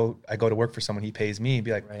on, I go to work for someone, he pays me,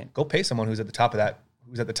 be like, go pay someone who's at the top of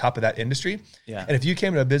that industry. Yeah. And if you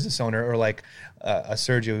came to a business owner or like a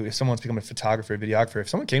Sergio, if someone's become a photographer, videographer, if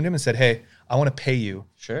someone came to him and said, hey, I want to pay you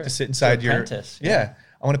to sit inside your apprentice. I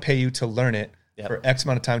want to pay you to learn it for X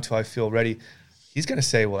amount of time till I feel ready. He's going to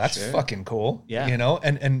say, well, that's fucking cool. Yeah. You know,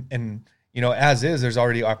 and you know, as is, there's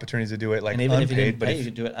already opportunities to do it like even unpaid. If you didn't pay, you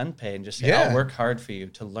could do it unpaid and just say, I'll work hard for you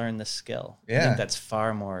to learn this skill. Yeah. I think that's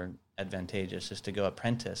far more advantageous is to go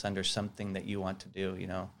apprentice under something that you want to do, you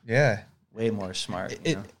know. Yeah. Way more smart.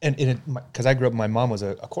 Because I grew up, my mom was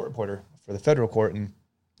a court reporter for the federal court. And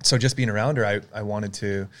so just being around her, I wanted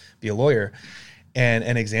to be a lawyer. And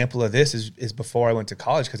an example of this is before I went to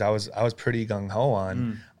college, because I was pretty gung-ho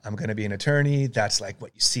on I'm going to be an attorney. That's like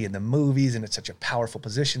what you see in the movies, and it's such a powerful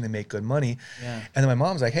position. They make good money. Yeah. And then my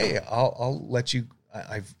mom's like, hey, I'll let you,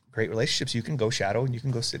 I've great relationships. You can go shadow and you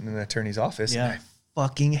can go sit in an attorney's office. Yeah. And I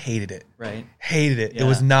fucking hated it. Right. Hated it. Yeah. It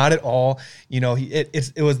was not at all, you know,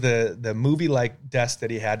 it was the movie like desk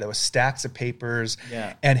that he had that was stacks of papers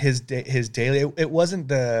and his daily, it wasn't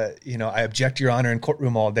the, you know, I object your honor in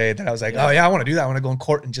courtroom all day that I was like, oh yeah, I want to do that. I want to go in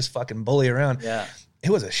court and just fucking bully around. Yeah. It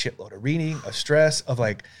was a shitload of reading, of stress, of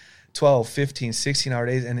like 12, 15, 16 hour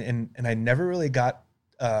days. And I never really got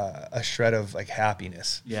a shred of like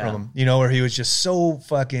happiness from him, you know, where he was just so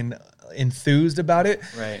fucking enthused about it.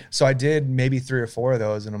 Right. So I did maybe 3 or 4 of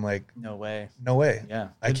those and I'm like, no way. Yeah.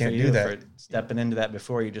 I can't do that. For stepping into that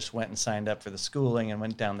before you just went and signed up for the schooling and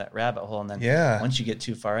went down that rabbit hole. And then once you get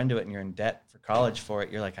too far into it and you're in debt for college for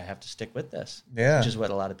it, you're like, I have to stick with this. Yeah. Which is what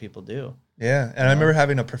a lot of people do. Yeah. And I remember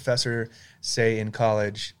having a professor say in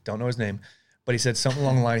college, don't know his name, but he said something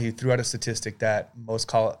along the line. He threw out a statistic that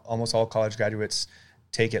almost all college graduates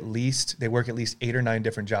they work at least 8 or 9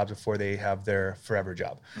 different jobs before they have their forever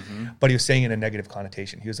job. But he was saying in a negative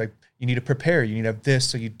connotation. He was like, you need to prepare, you need to have this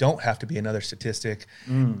so you don't have to be another statistic.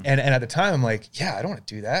 And at the time I'm like, yeah, I don't want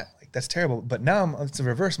to do that. Like that's terrible. But now it's the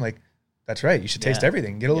reverse. I'm like, that's right. You should taste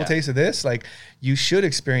everything. Get a little taste of this. Like you should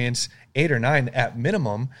experience 8 or 9 at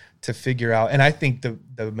minimum to figure out. And I think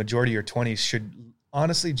the majority of your 20s should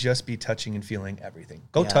honestly just be touching and feeling everything.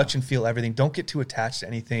 Go touch and feel everything. Don't get too attached to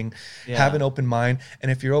anything. Have an open mind. And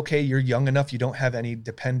if you're okay, you're young enough, you don't have any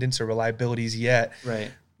dependence or reliabilities yet. Right.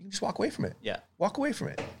 you can just walk away from it. Yeah. Walk away from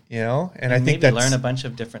it, and I maybe think that's... learn a bunch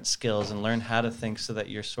of different skills and learn how to think so that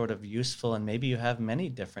you're sort of useful, and maybe you have many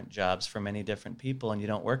different jobs for many different people and you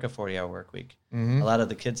don't work a 40-hour work week. A lot of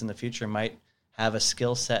the kids in the future might have a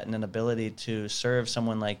skill set and an ability to serve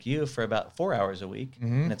someone like you for about 4 hours a week,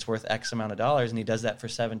 and it's worth X amount of dollars, and he does that for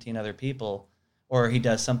 17 other people, or he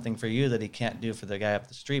does something for you that he can't do for the guy up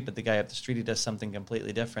the street, but the guy up the street, he does something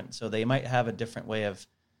completely different. So they might have a different way of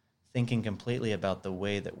thinking completely about the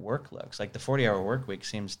way that work looks. Like the 40-hour work week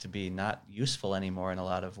seems to be not useful anymore in a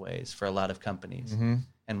lot of ways for a lot of companies.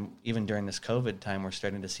 And even during this COVID time, we're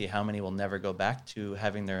starting to see how many will never go back to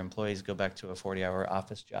having their employees go back to a 40-hour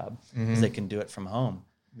office job because they can do it from home.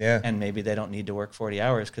 Yeah. And maybe they don't need to work 40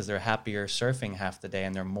 hours because they're happier surfing half the day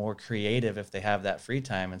and they're more creative if they have that free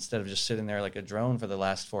time instead of just sitting there like a drone for the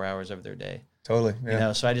last 4 hours of their day. Totally.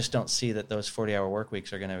 Yeah. So I just don't see that those 40-hour work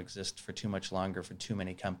weeks are going to exist for too much longer for too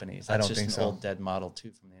many companies. That's just an old dead model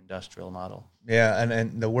too from the industrial model. Yeah,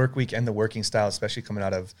 and the work week and the working style, especially coming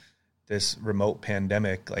out of this remote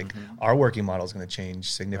pandemic, like our working model is going to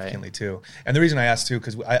change significantly too. And the reason I asked too,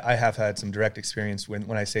 because I have had some direct experience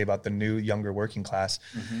when I say about the new younger working class,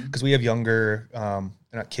 because we have younger,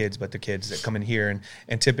 not kids, but the kids that come in here.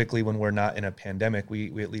 And typically when we're not in a pandemic,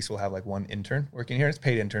 we at least will have like one intern working here. It's a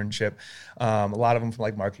paid internship. A lot of them from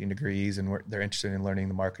like marketing degrees, and they're interested in learning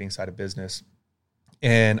the marketing side of business.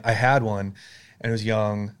 And I had one, and he was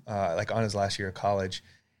young, like on his last year of college.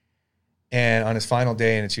 And on his final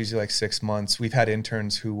day, and it's usually like 6 months, we've had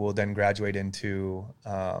interns who will then graduate into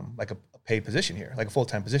like a paid position here, like a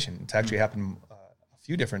full-time position. It's actually happened a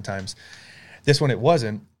few different times. This one, it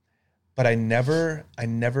wasn't, but I never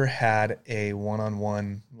had a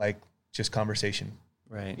one-on-one, like just conversation.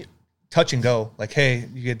 Right. Touch and go, like, hey,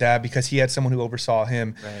 you get that, because he had someone who oversaw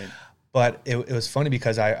him. Right. But it was funny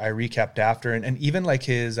because I recapped after, and even like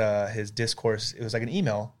his discourse, it was like an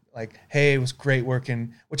email. Like, hey, it was great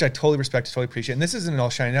working, which I totally respect, totally appreciate. And this isn't all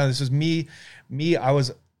shiny now. This was me. I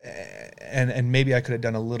was, and maybe I could have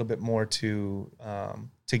done a little bit more to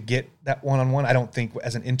get that one-on-one. I don't think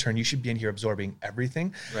as an intern you should be in here absorbing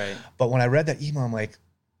everything. Right. But when I read that email, I'm like,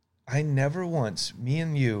 I never once, me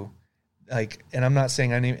and you, like, and I'm not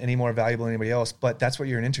saying I'm any more valuable than anybody else, but that's what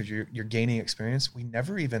you're an intern. You're gaining experience. We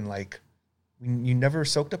never even you never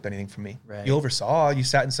soaked up anything from me. Right. You oversaw. You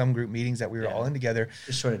sat in some group meetings that we were all in together.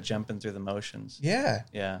 Just sort of jumping through the motions. Yeah.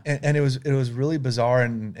 Yeah. And it was really bizarre,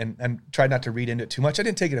 and tried not to read into it too much. I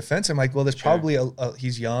didn't take it offense. I'm like, well, there's probably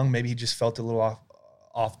he's young. Maybe he just felt a little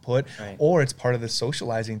off put, or it's part of the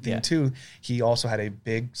socializing thing too. He also had a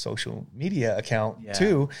big social media account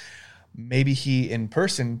too. Maybe he in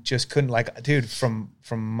person just couldn't, like, dude, from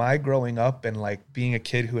my growing up and like being a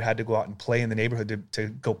kid who had to go out and play in the neighborhood to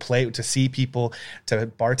go play, to see people, to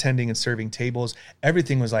bartending and serving tables,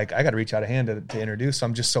 everything was like, I got to reach out a hand to introduce. So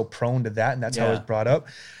I'm just so prone to that. And that's how I was brought up.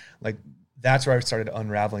 Like, that's where I started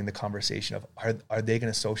unraveling the conversation of, are they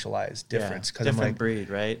going to socialize difference? Because different breed,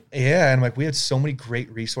 right? Yeah. And like, we had so many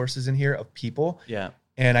great resources in here of people. Yeah.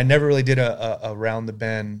 And I never really did a round the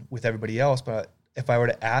bend with everybody else. But if I were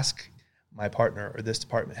to ask my partner or this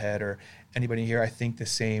department head or anybody here, I think the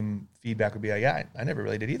same feedback would be like, yeah, I never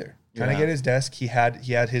really did either. Kind of get his desk. He had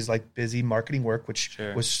his like busy marketing work, which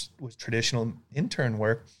was traditional intern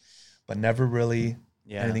work, but never really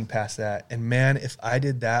anything past that. And man, if I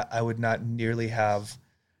did that, I would not nearly have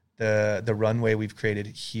the runway we've created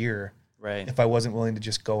here. Right. If I wasn't willing to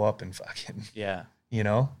just go up and fucking, you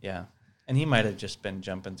know? Yeah. And he might have just been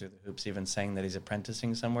jumping through the hoops, even saying that he's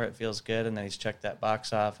apprenticing somewhere. It feels good, and then he's checked that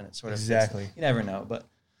box off, and it sort of fits. You never know, but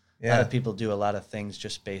a lot of people do a lot of things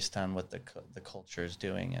just based on what the culture is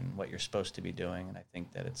doing and what you're supposed to be doing, and I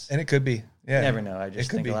think that it could be. Yeah, you never know. I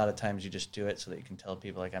just think a lot of times you just do it so that you can tell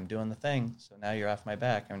people, like, I'm doing the thing, so now you're off my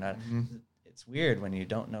back. I'm not. It's weird when you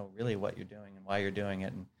don't know really what you're doing and why you're doing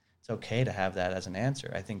it, and it's okay to have that as an answer.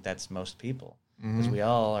 I think that's most people. Because we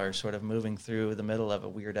all are sort of moving through the middle of a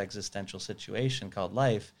weird existential situation called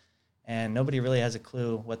life, and nobody really has a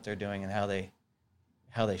clue what they're doing and how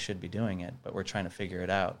they should be doing it, but we're trying to figure it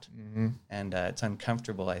out. And it's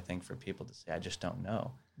uncomfortable, I think, for people to say, I just don't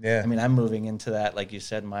know. I mean, I'm moving into that, like you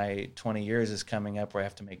said, my 20 years is coming up where I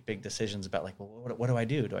have to make big decisions about, like, well, what do I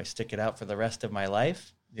do? Do I stick it out for the rest of my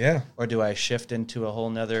life? Or do I shift into a whole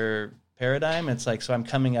nother paradigm? It's like, so I'm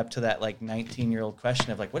coming up to that like 19-year-old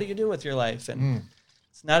question of like, what do you do with your life? And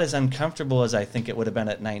it's not as uncomfortable as I think it would have been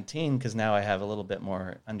at 19, because now I have a little bit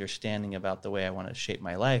more understanding about the way I want to shape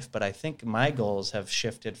my life. But I think my goals have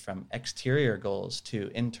shifted from exterior goals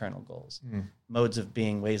to internal goals, modes of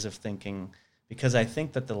being, ways of thinking, because I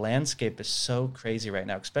think that the landscape is so crazy right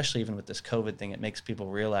now, especially even with this COVID thing. It makes people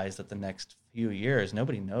realize that the next few years,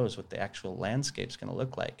 nobody knows what the actual landscape's going to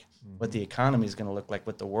look like, what the economy is going to look like,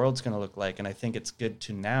 what the world's going to look like. And I think it's good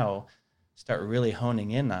to now start really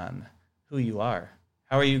honing in on who you are.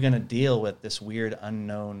 How are you going to deal with this weird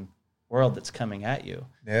unknown world that's coming at you?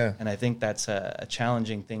 Yeah. And I think that's a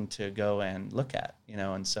challenging thing to go and look at,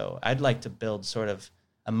 and so I'd like to build sort of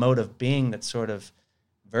a mode of being that's sort of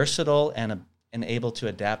versatile and able to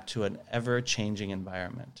adapt to an ever-changing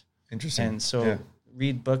environment. Interesting. And so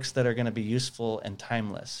read books that are going to be useful and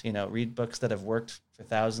timeless. Read books that have worked for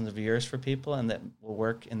thousands of years for people and that will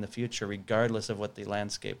work in the future regardless of what the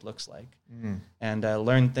landscape looks like. And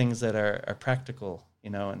learn things that are practical,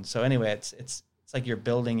 And so anyway, it's like you're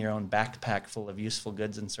building your own backpack full of useful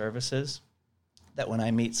goods and services that when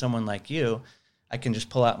I meet someone like you, I can just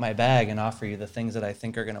pull out my bag and offer you the things that I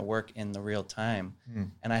think are going to work in the real time.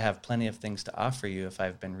 And I have plenty of things to offer you if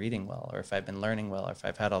I've been reading well, or if I've been learning well, or if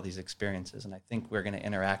I've had all these experiences. And I think we're going to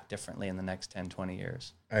interact differently in the next 10, 20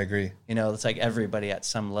 years. I agree. It's like everybody at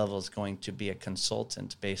some level is going to be a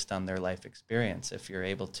consultant based on their life experience if you're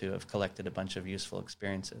able to have collected a bunch of useful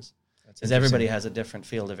experiences. Because everybody has a different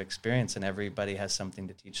field of experience and everybody has something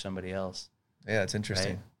to teach somebody else. Yeah, it's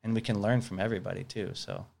interesting. Right? And we can learn from everybody too,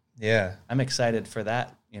 so... Yeah, I'm excited for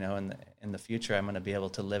that. In the future, I'm going to be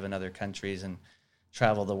able to live in other countries and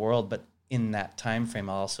travel the world. But in that time frame,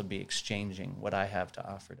 I'll also be exchanging what I have to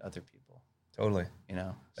offer to other people. Totally.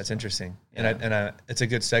 That's interesting. Yeah. And it's a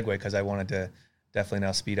good segue because I wanted to definitely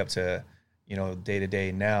now speed up to day to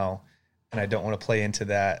day now, and I don't want to play into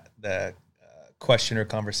the question or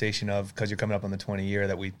conversation of, because you're coming up on the 20 year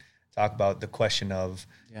that we talk about, the question of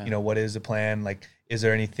what is the plan, like. Is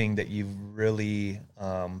there anything that you've really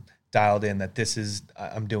dialed in that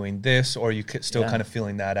I'm doing this, or you still kind of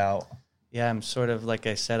feeling that out? Yeah, I'm sort of, like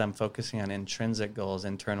I said, I'm focusing on intrinsic goals,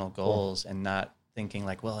 internal goals, and not thinking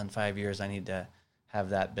like, well, in 5 years I need to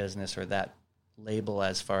have that business or that label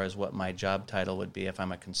as far as what my job title would be if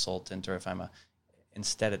I'm a consultant or if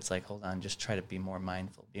instead it's like, hold on, just try to be more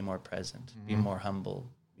mindful, be more present, be more humble,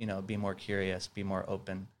 be more curious, be more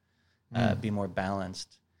open, be more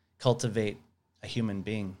balanced, cultivate a human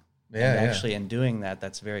being. And actually in doing that,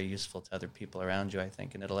 that's very useful to other people around you, I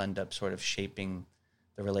think, and it'll end up sort of shaping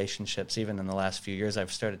the relationships. Even in the last few years,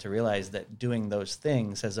 I've started to realize that doing those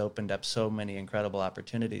things has opened up so many incredible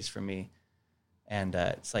opportunities for me. And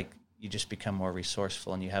it's like you just become more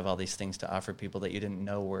resourceful and you have all these things to offer people that you didn't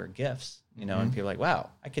know were gifts, and people are like, wow,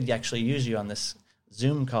 I could actually use you on this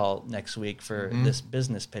Zoom call next week for this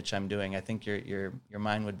business pitch I'm doing. I think your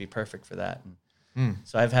mind would be perfect for that.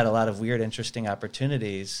 So I've had a lot of weird, interesting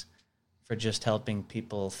opportunities for just helping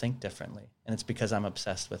people think differently. And it's because I'm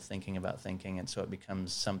obsessed with thinking about thinking. And so it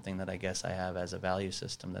becomes something that I guess I have as a value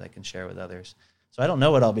system that I can share with others. So I don't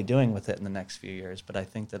know what I'll be doing with it in the next few years, but I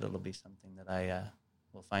think that it'll be something that I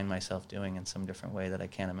will find myself doing in some different way that I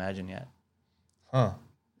can't imagine yet. Huh.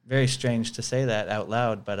 Very strange to say that out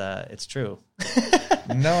loud, but it's true.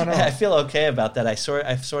 No. I feel okay about that.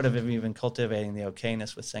 I've sort of even cultivating the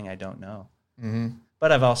okayness with saying I don't know.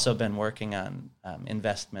 But I've also been working on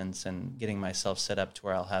investments and getting myself set up to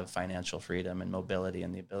where I'll have financial freedom and mobility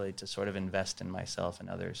and the ability to sort of invest in myself and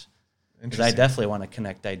others. Because I definitely want to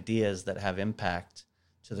connect ideas that have impact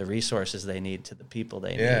to the resources they need, to the people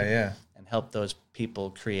they need, and help those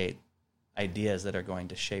people create ideas that are going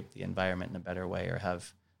to shape the environment in a better way or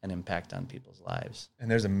have an impact on people's lives.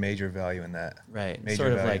 And there's a major value in that. Right. Major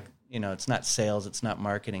sort of value. like, it's not sales, it's not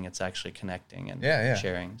marketing, it's actually connecting and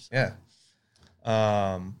sharing. So. Yeah.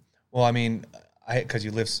 Well, I mean, because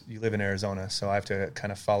you live in Arizona, so I have to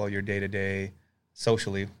kind of follow your day to day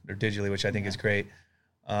socially or digitally, which I think is great.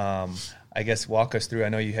 I guess walk us through. I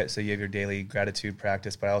know you have your daily gratitude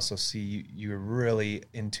practice, but I also see you're really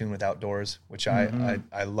in tune with outdoors, which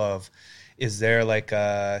I love. Is there like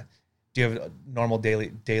do you have normal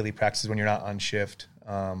daily practices when you're not on shift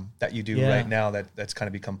that you do right now that's kind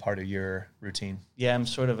of become part of your routine? Yeah, I'm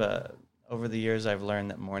sort of over the years, I've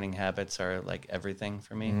learned that morning habits are like everything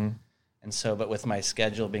for me. And so, but with my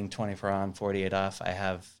schedule being 24 on, 48 off, I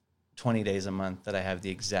have 20 days a month that I have the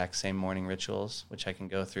exact same morning rituals, which I can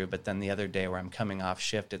go through. But then the other day where I'm coming off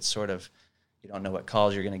shift, it's sort of, you don't know what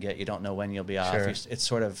calls you're going to get. You don't know when you'll be off. Sure. It's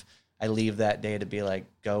sort of, I leave that day to be like,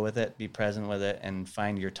 go with it, be present with it, and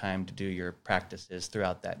find your time to do your practices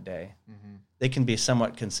throughout that day. They can be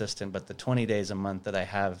somewhat consistent, but the 20 days a month that I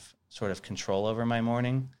have sort of control over my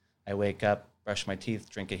morning, I wake up, brush my teeth,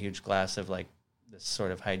 drink a huge glass of like this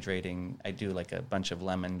sort of hydrating. I do like a bunch of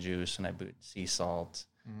lemon juice and I put sea salt,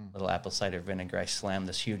 little apple cider vinegar. I slam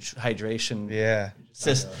this huge hydration. Yeah.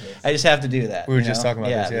 I just have to do that. We were just talking about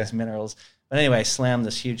this. Yeah. These minerals. But anyway, I slam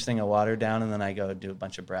this huge thing of water down, and then I go do a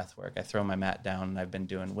bunch of breath work. I throw my mat down, and I've been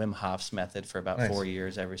doing Wim Hof's method for about 4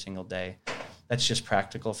 years every single day. That's just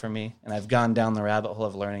practical for me. And I've gone down the rabbit hole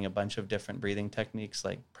of learning a bunch of different breathing techniques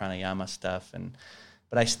like pranayama stuff.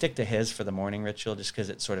 But I stick to his for the morning ritual just because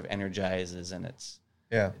it sort of energizes and it's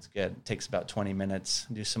good. It takes about 20 minutes.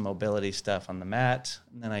 Do some mobility stuff on the mat,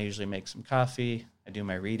 and then I usually make some coffee. I do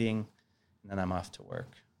my reading, and then I'm off to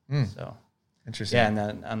work. So interesting. Yeah, and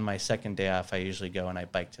then on my second day off, I usually go and I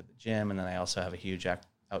bike to the gym, and then I also have a huge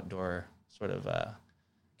outdoor sort of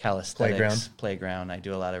calisthenics playground. I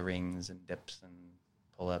do a lot of rings and dips and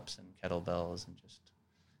pull-ups and kettlebells and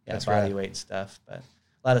just body weight stuff. But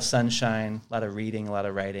a lot of sunshine, a lot of reading, a lot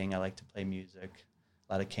of writing. I like to play music,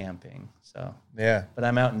 a lot of camping. So but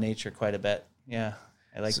I'm out in nature quite a bit. Yeah,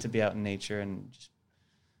 I like to be out in nature, and just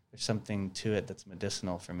there's something to it that's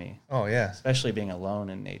medicinal for me. Oh yeah, especially being alone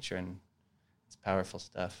in nature, and it's powerful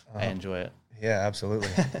stuff. I enjoy it. Yeah, absolutely,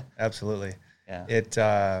 absolutely. Yeah. It.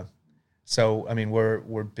 So I mean,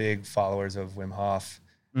 we're big followers of Wim Hof.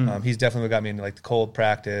 He's definitely got me into like the cold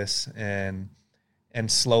practice and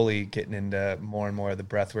slowly getting into more and more of the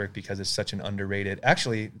breath work because it's such an underrated.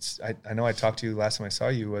 Actually, I know I talked to you last time I saw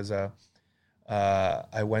you was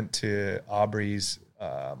I went to Aubrey's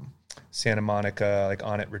Santa Monica like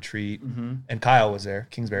on it retreat, and Kyle was there,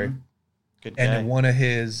 Kingsbury. Good guy. And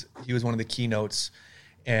he was one of the keynotes,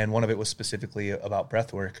 and one of it was specifically about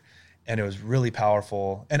breath work. And it was really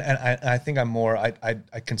powerful. And I think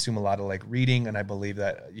I consume a lot of like reading, and I believe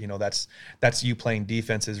that, that's you playing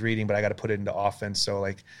defense is reading, but I got to put it into offense. So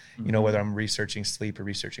like, whether I'm researching sleep or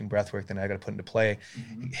researching breath work, then I got to put into play.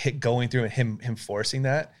 Going through and him forcing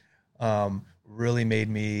that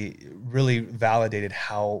really validated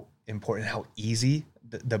how important, how easy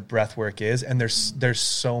the breath work is. And there's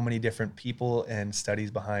so many different people and studies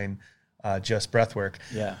behind just breath work.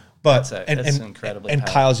 Yeah. But that's incredibly and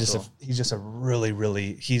Kyle's just a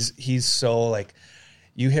really he's so like,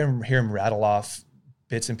 you hear him rattle off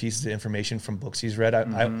bits and pieces of information from books he's read.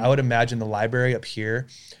 I would imagine the library up here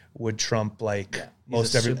would trump like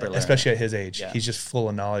most everything, especially at his age. Yeah. He's just full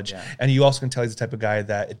of knowledge. Yeah. And you also can tell he's the type of guy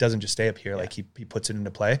that it doesn't just stay up here. Like he puts it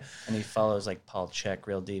into play. And he follows like Paul Chek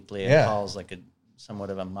real deeply. And Paul's like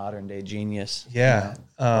somewhat of a modern day genius. Yeah.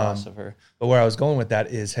 Philosopher. But where I was going with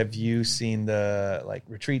that is, have you seen the like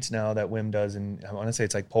retreats now that Wim does? And I want to say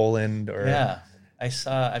it's like Poland or. Yeah.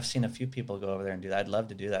 I've seen a few people go over there and do that. I'd love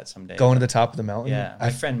to do that someday. Going to the top of the mountain? Yeah.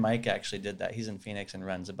 My friend Mike actually did that. He's in Phoenix and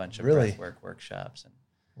runs a bunch of breathwork workshops. And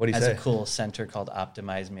what do you say? Has a cool center called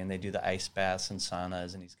Optimize Me, and they do the ice baths and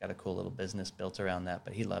saunas, and he's got a cool little business built around that,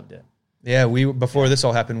 but he loved it. Yeah. Before this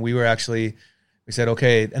all happened, we said,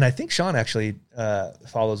 okay. And I think Sean actually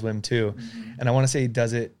follows Wim too. And I want to say he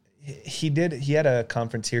does it. He had a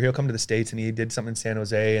conference here. He'll come to the States, and he did something in San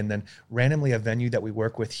Jose, and then randomly a venue that we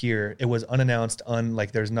work with here. It was unannounced,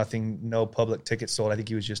 like there's no public tickets sold. I think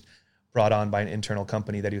he was just brought on by an internal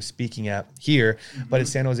company that he was speaking at here. But at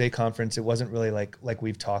San Jose conference, it wasn't really like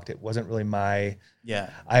we've talked. It wasn't really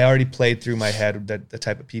I already played through my head the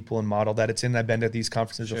type of people and model that it's in. I've been to these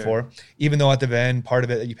conferences before, even though at the end, part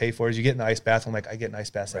of it that you pay for is you get an ice bath. I'm like, I get an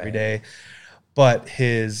ice bath every day. But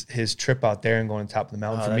his trip out there and going to the top of the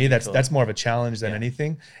mountain, for me, that's more of a challenge than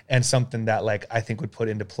anything, and something that like I think would put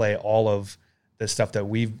into play all of the stuff that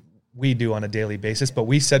we do on a daily basis. But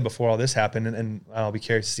we said before all this happened, and I'll be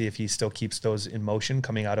curious to see if he still keeps those in motion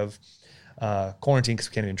coming out of quarantine, because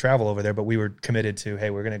we can't even travel over there. But we were committed to, hey,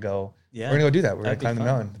 we're gonna go do that. We're gonna climb the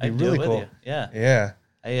mountain. It'd be really cool. Yeah.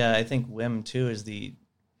 I think Wim too is the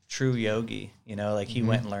true yogi. Like he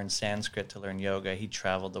went and learned Sanskrit to learn yoga. He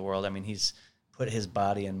traveled the world. I mean, he's put his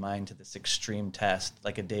body and mind to this extreme test,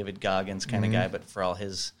 like a David Goggins kind of guy, but for all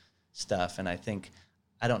his stuff. And I think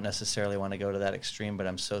I don't necessarily want to go to that extreme, but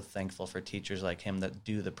I'm so thankful for teachers like him that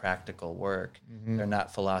do the practical work. They're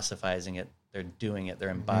not philosophizing it. They're doing it. They're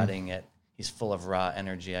embodying it. He's full of raw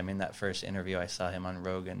energy. I mean, that first interview I saw him on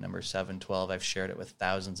Rogan, number 712, I've shared it with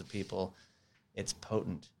thousands of people. It's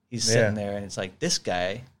potent. He's sitting there, and it's like, this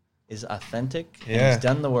guy is authentic, and he's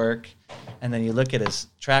done the work. And then you look at his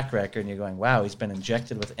track record, and you're going, wow, he's been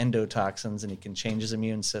injected with endotoxins, and he can change his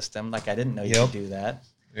immune system. Like, I didn't know you could do that.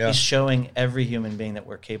 Yeah. He's showing every human being that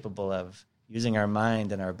we're capable of using our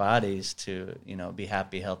mind and our bodies to, be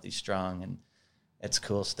happy, healthy, strong. And it's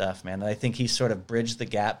cool stuff, man. And I think he sort of bridged the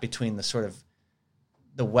gap between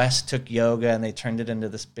the West took yoga and they turned it into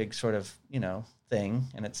this big sort of, thing.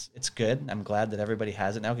 And it's good. I'm glad that everybody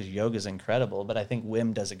has it now, because yoga is incredible. But I think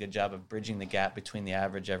Wim does a good job of bridging the gap between the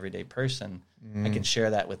average everyday person. I can share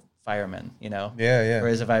that with firemen, Yeah.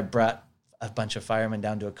 Whereas if I brought a bunch of firemen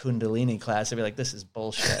down to a Kundalini class, I'd be like, this is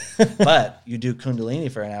bullshit. But you do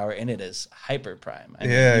Kundalini for an hour and it is hyper prime. I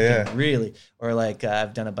mean, you can really, or like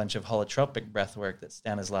I've done a bunch of holotropic breath work that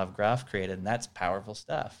Stanislav Grof created, and that's powerful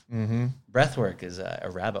stuff. Mm-hmm. Breath work is a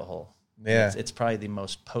rabbit hole. Yeah. It's probably the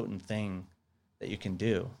most potent thing that you can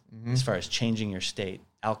do as far as changing your state.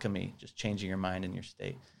 Alchemy, just changing your mind and your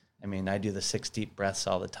state. I mean, I do the 6 deep breaths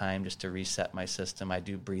all the time just to reset my system. I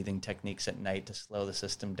do breathing techniques at night to slow the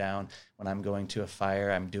system down. When I'm going to a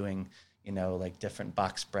fire, I'm doing, like different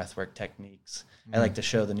box breath work techniques. I like to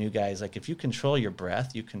show the new guys, like, if you control your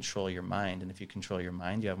breath, you control your mind. And if you control your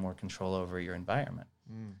mind, you have more control over your environment.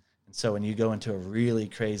 And so when you go into a really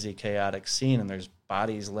crazy, chaotic scene and there's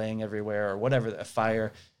bodies laying everywhere or whatever, a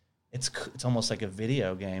fire, it's almost like a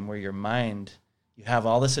video game where your mind, you have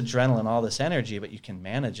all this adrenaline, all this energy, but you can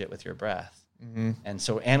manage it with your breath.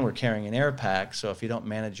 Mm-hmm. And we're carrying an air pack, so if you don't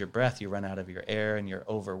manage your breath, you run out of your air and you're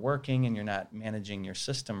overworking and you're not managing your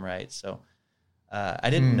system right. So I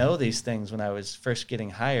didn't know these things when I was first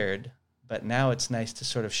getting hired, but now it's nice to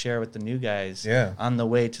sort of share with the new guys on the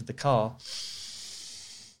way to the call.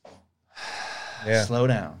 Slow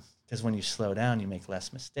down. Because when you slow down, you make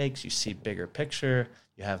less mistakes, you see bigger picture,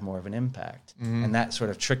 you have more of an impact. And that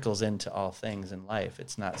sort of trickles into all things in life.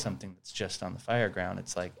 It's not something that's just on the fire ground.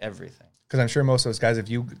 It's like everything. Because I'm sure most of those guys, if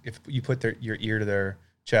you put your ear to their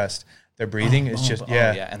chest, their breathing is just,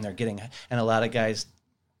 and they're getting, and a lot of guys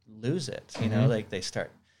lose it, like they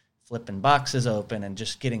start flipping boxes open and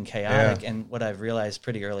just getting chaotic. And what I've realized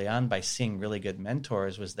pretty early on by seeing really good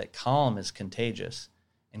mentors was that calm is contagious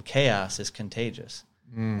and chaos is contagious.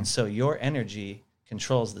 And so your energy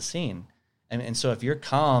controls the scene. And so if you're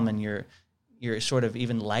calm and you're sort of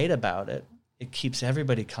even light about it, it keeps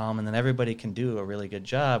everybody calm, and then everybody can do a really good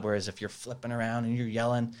job. Whereas if you're flipping around and you're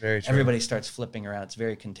yelling, everybody starts flipping around. It's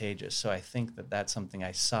very contagious. So I think that that's something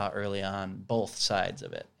I saw early on, both sides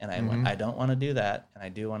of it. And I went, I don't want to do that, and I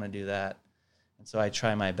do want to do that. And so I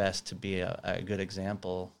try my best to be a good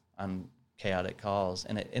example on chaotic calls.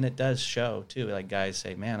 And it does show, too. Like guys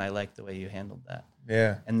say, man, I like the way you handled that.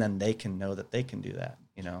 Yeah. And then they can know that they can do that,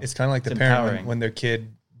 It's kind of like the parent when their if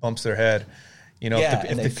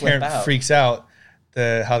the parent freaks out,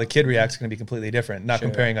 how the kid reacts is going to be completely different. Not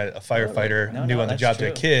comparing a firefighter new on the job to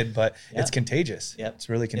a kid, but it's contagious. Yep. It's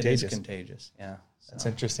really contagious. It is contagious, yeah. So. That's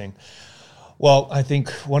interesting. Well, I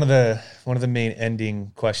think one of the main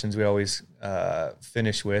ending questions we always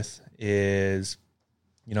finish with is,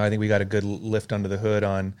 I think we got a good lift under the hood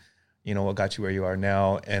on, what got you where you are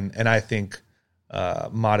now. And I think,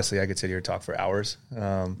 modestly, I could sit here and talk for hours.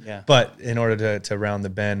 But in order to round the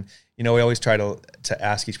bend, we always try to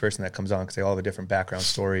ask each person that comes on, because they all have a different background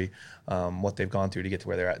story, what they've gone through to get to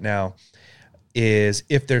where they're at now, is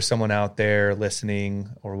if there's someone out there listening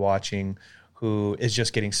or watching who is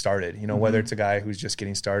just getting started, whether it's a guy who's just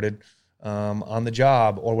getting started on the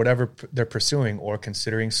job or whatever they're pursuing or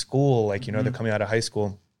considering school, like, they're coming out of high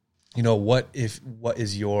school, what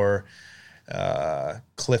is your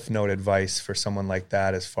cliff note advice for someone like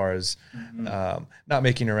that, as far as not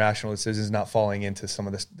making irrational decisions, not falling into some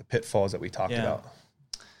of the pitfalls that we talked about?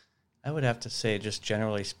 I would have to say, just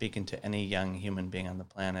generally speaking, to any young human being on the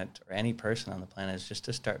planet or any person on the planet, is just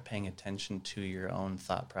to start paying attention to your own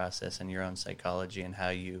thought process and your own psychology and how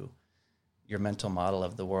your mental model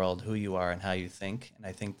of the world, who you are and how you think. And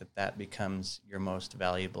I think that becomes your most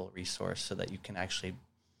valuable resource, so that you can actually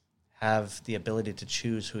have the ability to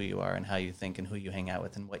choose who you are and how you think and who you hang out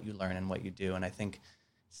with and what you learn and what you do. And I think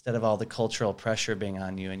instead of all the cultural pressure being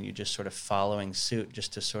on you and you just sort of following suit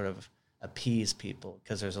just to sort of appease people,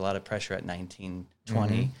 because there's a lot of pressure at 19,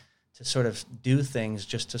 20 to sort of do things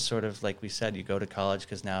just to sort of, like we said, you go to college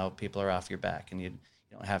because now people are off your back and you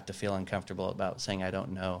don't have to feel uncomfortable about saying, I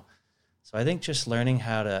don't know. So I think just learning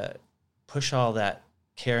how to push all that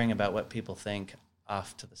caring about what people think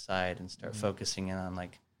off to the side and start focusing in on,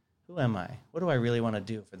 like, who am I? What do I really want to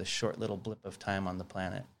do for this short little blip of time on the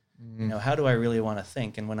planet? How do I really want to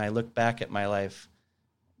think? And when I look back at my life,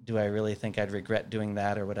 do I really think I'd regret doing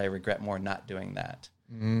that, or would I regret more not doing that?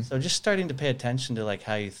 So just starting to pay attention to, like,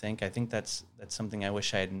 how you think. I think that's something I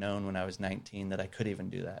wish I had known when I was 19, that I could even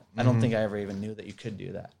do that. I don't think I ever even knew that you could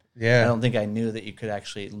do that. I don't think I knew that you could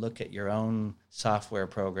actually look at your own software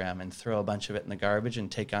program and throw a bunch of it in the garbage and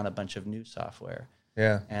take on a bunch of new software.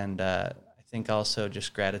 And I think also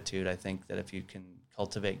just gratitude. I think that if you can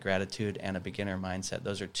cultivate gratitude and a beginner mindset,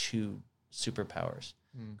 those are two superpowers.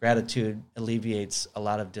 Gratitude alleviates a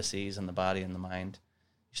lot of disease in the body and the mind.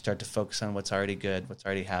 You start to focus on what's already good, what's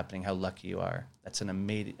already happening, how lucky you are. It's an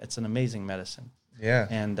amazing medicine.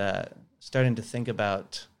 And starting to think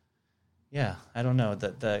about, I don't know,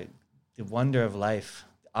 the wonder of life,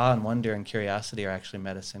 awe and wonder and curiosity are actually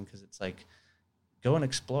medicine, because it's like, go and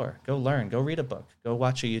explore, go learn, go read a book, go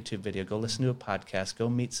watch a YouTube video, go listen to a podcast, go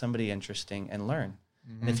meet somebody interesting and learn.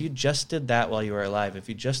 And if you just did that while you were alive, if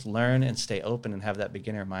you just learn and stay open and have that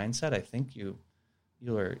beginner mindset, I think you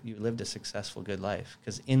lived a successful, good life,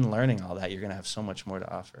 because in learning all that, you're going to have so much more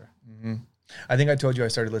to offer. I think I told you I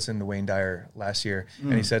started listening to Wayne Dyer last year,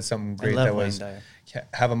 and he said something great that was,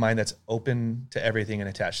 have a mind that's open to everything and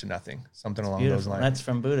attached to nothing, something along those lines. That's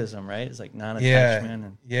from Buddhism, right? It's like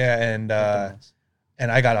non-attachment.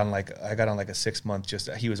 And I got on like a 6 month,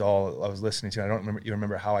 just he was all I was listening to. I don't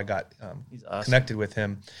remember how I got He's awesome. connected with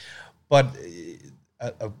him, but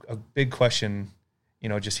a big question, you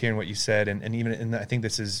know, just hearing what you said, and even, and I think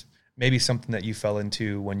this is maybe something that you fell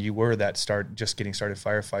into when you were that just getting started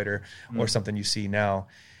firefighter, or something you see now.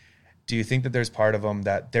 Do you think that there's part of them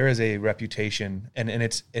that there is a reputation, and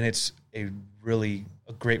it's a really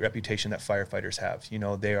great reputation that firefighters have? You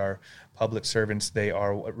know, they are public servants. They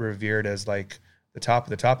are revered as like the top of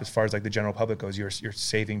the top as far as like the general public goes. You're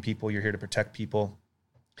saving people. You're here to protect people.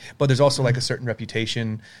 But there's also like a certain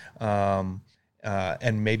reputation,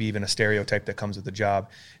 and maybe even a stereotype that comes with the job.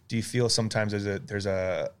 Do you feel sometimes there's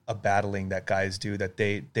a battling that guys do, that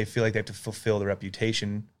they feel like they have to fulfill the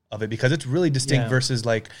reputation of it because it's really distinct versus,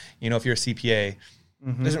 like, you know, if you're a CPA,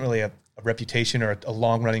 there isn't really a reputation or a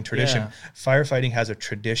long running tradition. Firefighting has a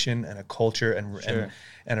tradition and a culture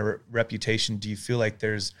and a reputation. Do you feel like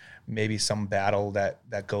there's maybe some battle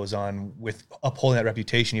that goes on with upholding that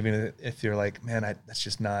reputation, even if you're like, man, that's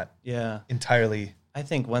just not entirely... I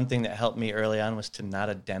think one thing that helped me early on was to not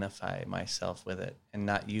identify myself with it and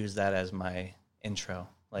not use that as my intro.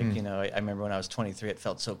 Like, you know, I remember when I was 23, it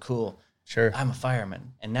felt so cool. Sure. I'm a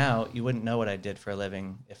fireman. And now you wouldn't know what I did for a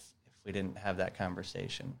living if we didn't have that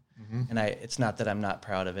conversation. And it's not that I'm not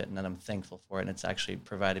proud of it and that I'm thankful for it. And it's actually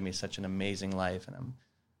provided me such an amazing life. And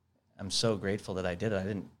I'm so grateful that I did it. I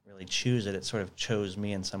didn't really choose it. It sort of chose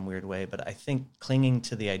me in some weird way. But I think clinging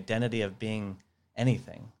to the identity of being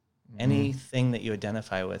anything that you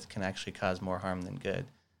identify with can actually cause more harm than good.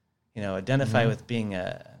 You know, identify with being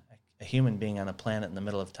a human being on a planet in the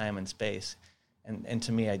middle of time and space. And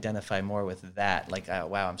to me, identify more with that. Like,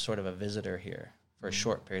 wow, I'm sort of a visitor here for a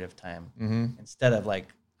short period of time. Instead of like,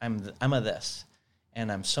 I'm a this,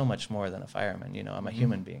 and I'm so much more than a fireman. You know, I'm a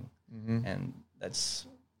human being. And it's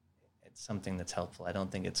something that's helpful. I don't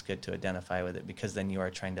think it's good to identify with it, because then you are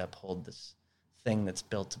trying to uphold this thing that's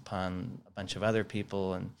built upon a bunch of other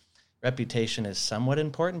people. And reputation is somewhat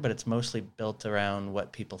important, but it's mostly built around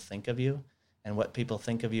what people think of you. And what people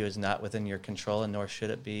think of you is not within your control, and nor should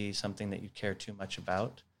it be something that you care too much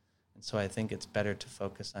about. And so I think it's better to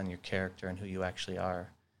focus on your character and who you actually are.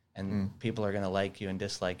 And people are going to like you and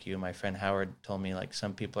dislike you. My friend Howard told me, like,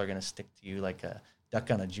 some people are going to stick to you like a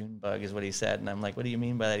duck on a June bug, is what he said. And I'm like, what do you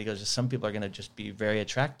mean by that? He goes, just some people are going to just be very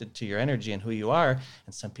attracted to your energy and who you are,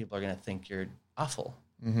 and some people are going to think you're awful.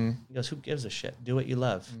 He goes, who gives a shit? Do what you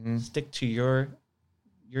love. Stick to your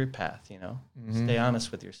path, you know. Stay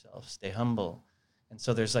honest with yourself. Stay humble. And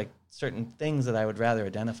so there's like certain things that I would rather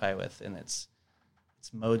identify with, and it's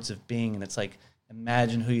modes of being. And it's like,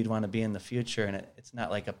 imagine who you'd want to be in the future. And it's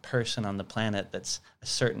not like a person on the planet that's a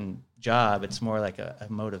certain job. It's more like a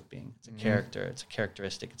mode of being. It's a character. It's a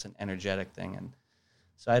characteristic. It's an energetic thing. And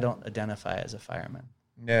so I don't identify as a fireman.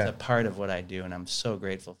 It's a part of what I do, and I'm so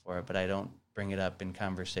grateful for it, but I don't bring it up in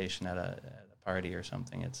conversation at a party or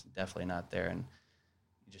something. It's definitely not there. And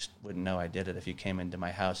you just wouldn't know I did it. If you came into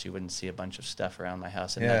my house, you wouldn't see a bunch of stuff around my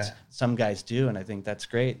house. And that's, some guys do, and I think that's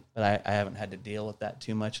great, but I haven't had to deal with that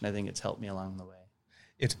too much, and I think it's helped me along the way.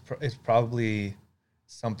 It's probably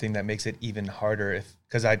something that makes it even harder,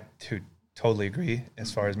 because I totally agree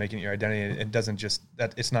as far as making it your identity. It doesn't just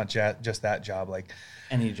that, it's not just that job, like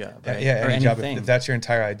any job, right? Any job. If that's your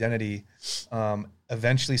entire identity,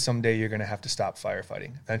 eventually someday you're going to have to stop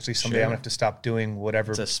firefighting. Eventually someday I'm going to have to stop doing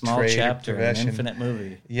whatever. It's a small chapter in an infinite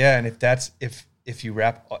movie. Yeah, and if you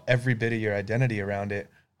wrap every bit of your identity around it,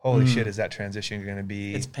 holy shit, is that transition going to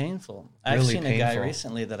be... It's painful. I've seen a guy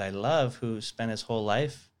recently that I love who spent his whole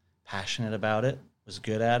life passionate about it, was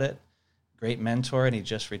good at it, great mentor, and he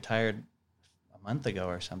just retired a month ago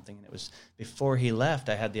or something. And it was before he left,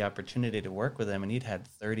 I had the opportunity to work with him, and he'd had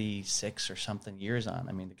 36 or something years on.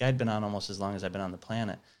 I mean, the guy'd been on almost as long as I've been on the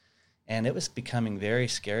planet. And it was becoming very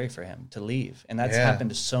scary for him to leave. And that's happened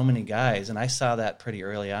to so many guys. And I saw that pretty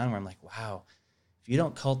early on, where I'm like, wow, if you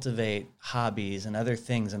don't cultivate hobbies and other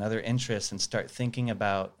things and other interests and start thinking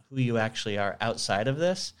about who you actually are outside of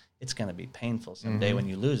this, it's going to be painful someday when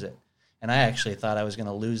you lose it. And I actually thought I was going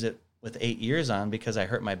to lose it with 8 years on because I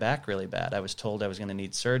hurt my back really bad. I was told I was going to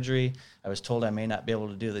need surgery. I was told I may not be able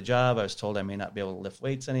to do the job. I was told I may not be able to lift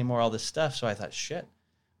weights anymore, all this stuff. So I thought, shit,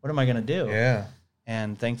 what am I going to do? Yeah.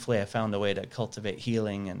 And thankfully I found a way to cultivate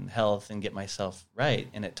healing and health and get myself right.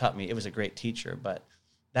 And it taught me, it was a great teacher, but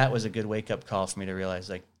that was a good wake-up call for me to realize,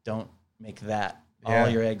 like, don't make that all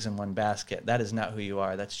your eggs in one basket. That is not who you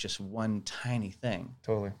are. That's just one tiny thing.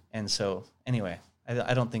 Totally. And so anyway,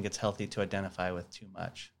 I don't think it's healthy to identify with too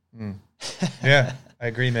much. Yeah, I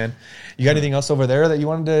agree, man. You got anything else over there that you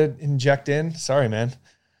wanted to inject in? Sorry, man.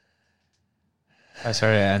 I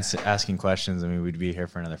started asking questions. I mean, we'd be here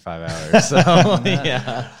for another 5 hours. So,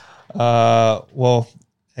 yeah. Well,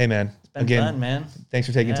 hey, man. It's been fun, man. Thanks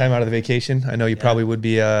for taking time out of the vacation. I know you probably would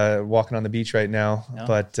be walking on the beach right now,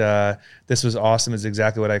 but this was awesome. It's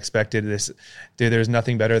exactly what I expected. Dude, there's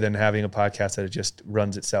nothing better than having a podcast that just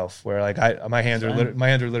runs itself. Where like my hands are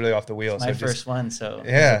literally off the wheel. It's my first one, so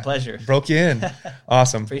yeah, it's a pleasure. Broke you in.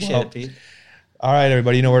 Awesome. Appreciate it, Pete. All right,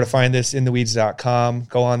 everybody. You know where to find this, intheweeds.com.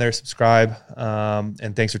 Go on there, subscribe,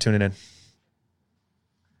 and thanks for tuning in.